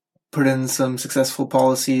have put in some successful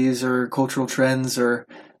policies or cultural trends, or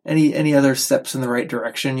any other steps in the right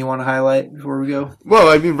direction you want to highlight before we go? Well,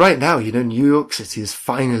 I mean, right now, New York City is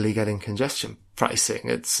finally getting congestion pricing.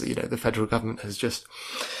 It's, the federal government has just,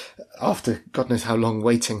 after God knows how long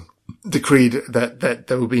waiting, decreed that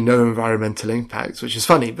there will be no environmental impacts, which is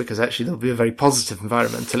funny because actually there'll be a very positive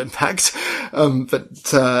environmental impact. But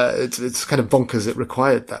it's kind of bonkers it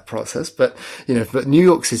required that process. But New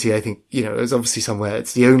York City, I think, is obviously somewhere,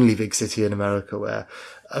 it's the only big city in America where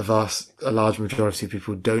a large majority of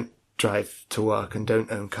people don't drive to work and don't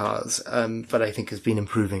own cars. But I think has been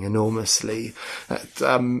improving enormously. But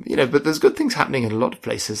there's good things happening in a lot of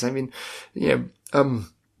places. I mean,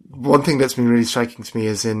 one thing that's been really striking to me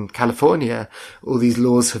is in California, all these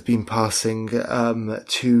laws have been passing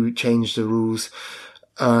to change the rules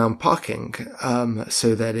parking,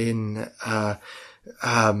 so that in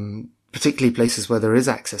particularly places where there is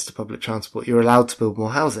access to public transport, you're allowed to build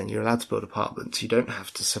more housing. You're allowed to build apartments. You don't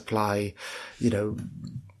have to supply,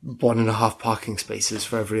 1.5 parking spaces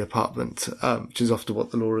for every apartment, which is often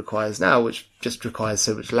what the law requires now, which just requires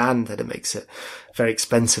so much land that it makes it very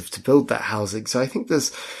expensive to build that housing. So I think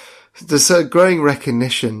there's a growing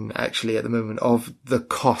recognition actually at the moment of the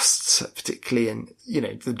costs, particularly in,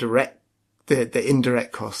 the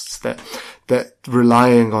indirect costs that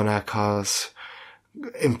relying on our cars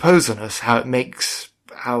impose on us, how it makes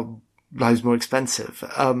our lives more expensive,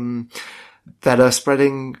 that are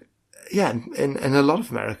spreading, in a lot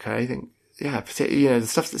of America. I think, particularly, the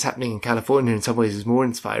stuff that's happening in California in some ways is more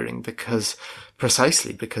inspiring because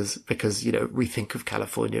we think of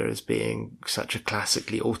California as being such a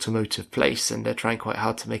classically automotive place, and they're trying quite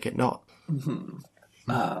hard to make it not. Mm-hmm.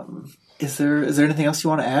 Is there anything else you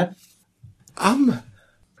want to add?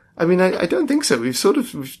 I mean, I don't think so. We've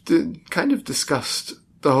kind of discussed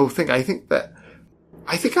the whole thing. I think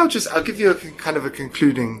I'll give you a kind of a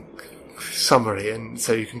concluding summary, and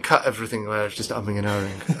so you can cut everything where it's just umming and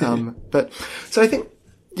ahhing. But so I think,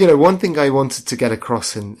 one thing I wanted to get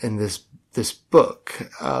across in this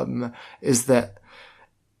book, is that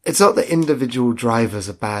it's not that individual drivers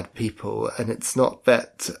are bad people, and it's not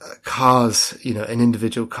that cars, an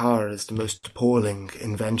individual car is the most appalling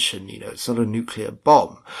invention. It's not a nuclear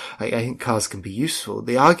bomb. I think cars can be useful.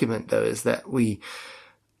 The argument, though, is that we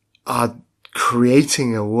are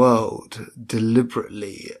creating a world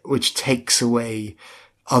deliberately which takes away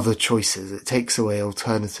other choices. It takes away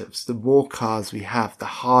alternatives. The more cars we have, the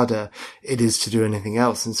harder it is to do anything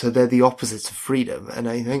else. And so they're the opposite of freedom. And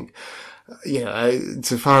I think,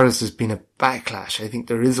 so far as there's been a backlash, I think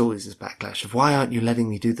there is always this backlash of, why aren't you letting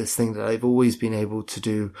me do this thing that I've always been able to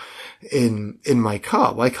do in my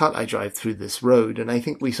car? Why can't I drive through this road? And I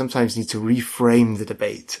think we sometimes need to reframe the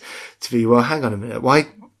debate to be, well, hang on a minute. Why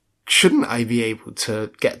shouldn't I be able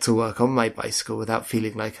to get to work on my bicycle without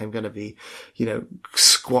feeling like I'm going to be,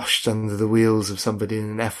 squashed under the wheels of somebody in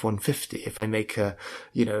an F-150 if I make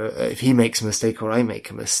if he makes a mistake or I make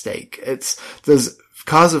a mistake?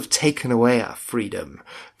 Cars have taken away our freedom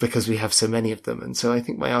because we have so many of them. And so I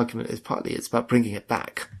think my argument is partly it's about bringing it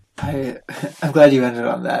back. I'm glad you ended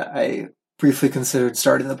on that. I briefly considered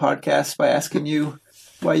starting the podcast by asking you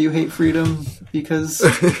why you hate freedom, because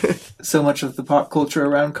so much of the pop culture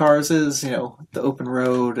around cars is, the open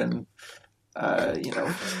road and,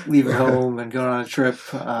 leaving home and going on a trip.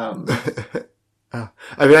 I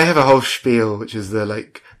I have a whole spiel, which is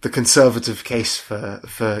the conservative case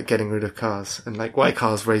for getting rid of cars, and why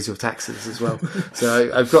cars raise your taxes as well.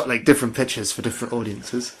 So I've got different pitches for different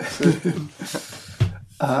audiences.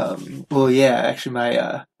 Well, yeah, actually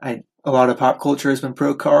a lot of pop culture has been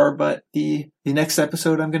pro-car, but the next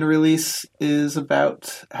episode I'm going to release is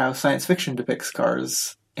about how science fiction depicts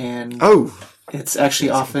cars. And it's actually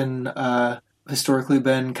often historically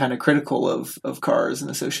been kind of critical of cars and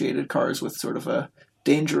associated cars with sort of a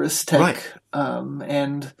dangerous tech, right.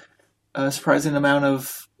 And a surprising amount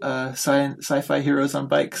of sci-fi heroes on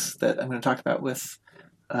bikes that I'm going to talk about with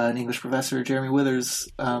an English professor, Jeremy Withers.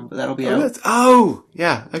 But that'll be out.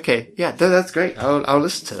 Yeah, okay, yeah, that's great. I'll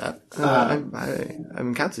listen to that. I'm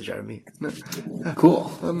encountered Jeremy. Cool.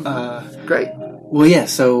 Great. Well, yeah.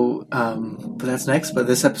 So, but that's next. But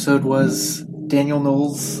this episode was Daniel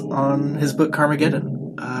Knowles on his book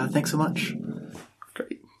Carmageddon. Thanks so much.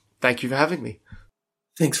 Great. Thank you for having me.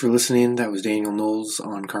 Thanks for listening. That was Daniel Knowles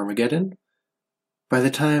on Carmageddon. By the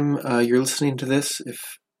time you're listening to this,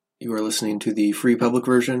 if you are listening to the free public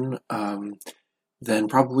version, then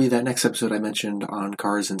probably that next episode I mentioned on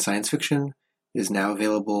cars and science fiction is now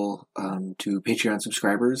available to Patreon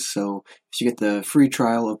subscribers. So if you get the free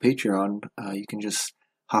trial of Patreon, you can just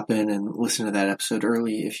hop in and listen to that episode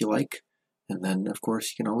early if you like. And then, of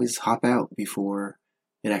course, you can always hop out before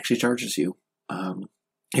it actually charges you.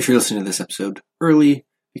 If you're listening to this episode early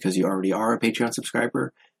because you already are a Patreon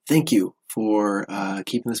subscriber, thank you for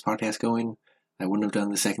keeping this podcast going. I wouldn't have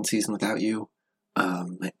done the second season without you.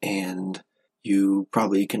 And you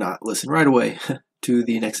probably cannot listen right away to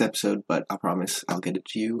the next episode, but I promise I'll get it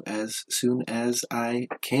to you as soon as I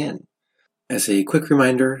can. As a quick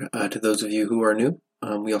reminder to those of you who are new,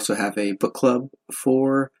 we also have a book club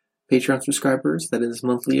for Patreon subscribers that is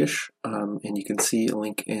monthly-ish, and you can see a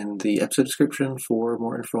link in the episode description for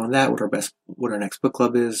more info on that, what our next book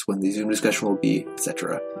club is, when the Zoom discussion will be,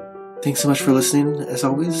 etc. Thanks so much for listening, as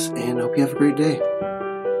always, and I hope you have a great day.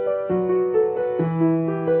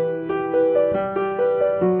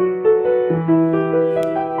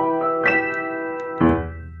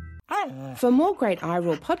 For more great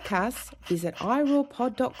iRaw podcasts, visit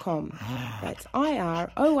irawpod.com. That's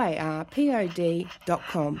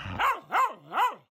IROARPOD.com.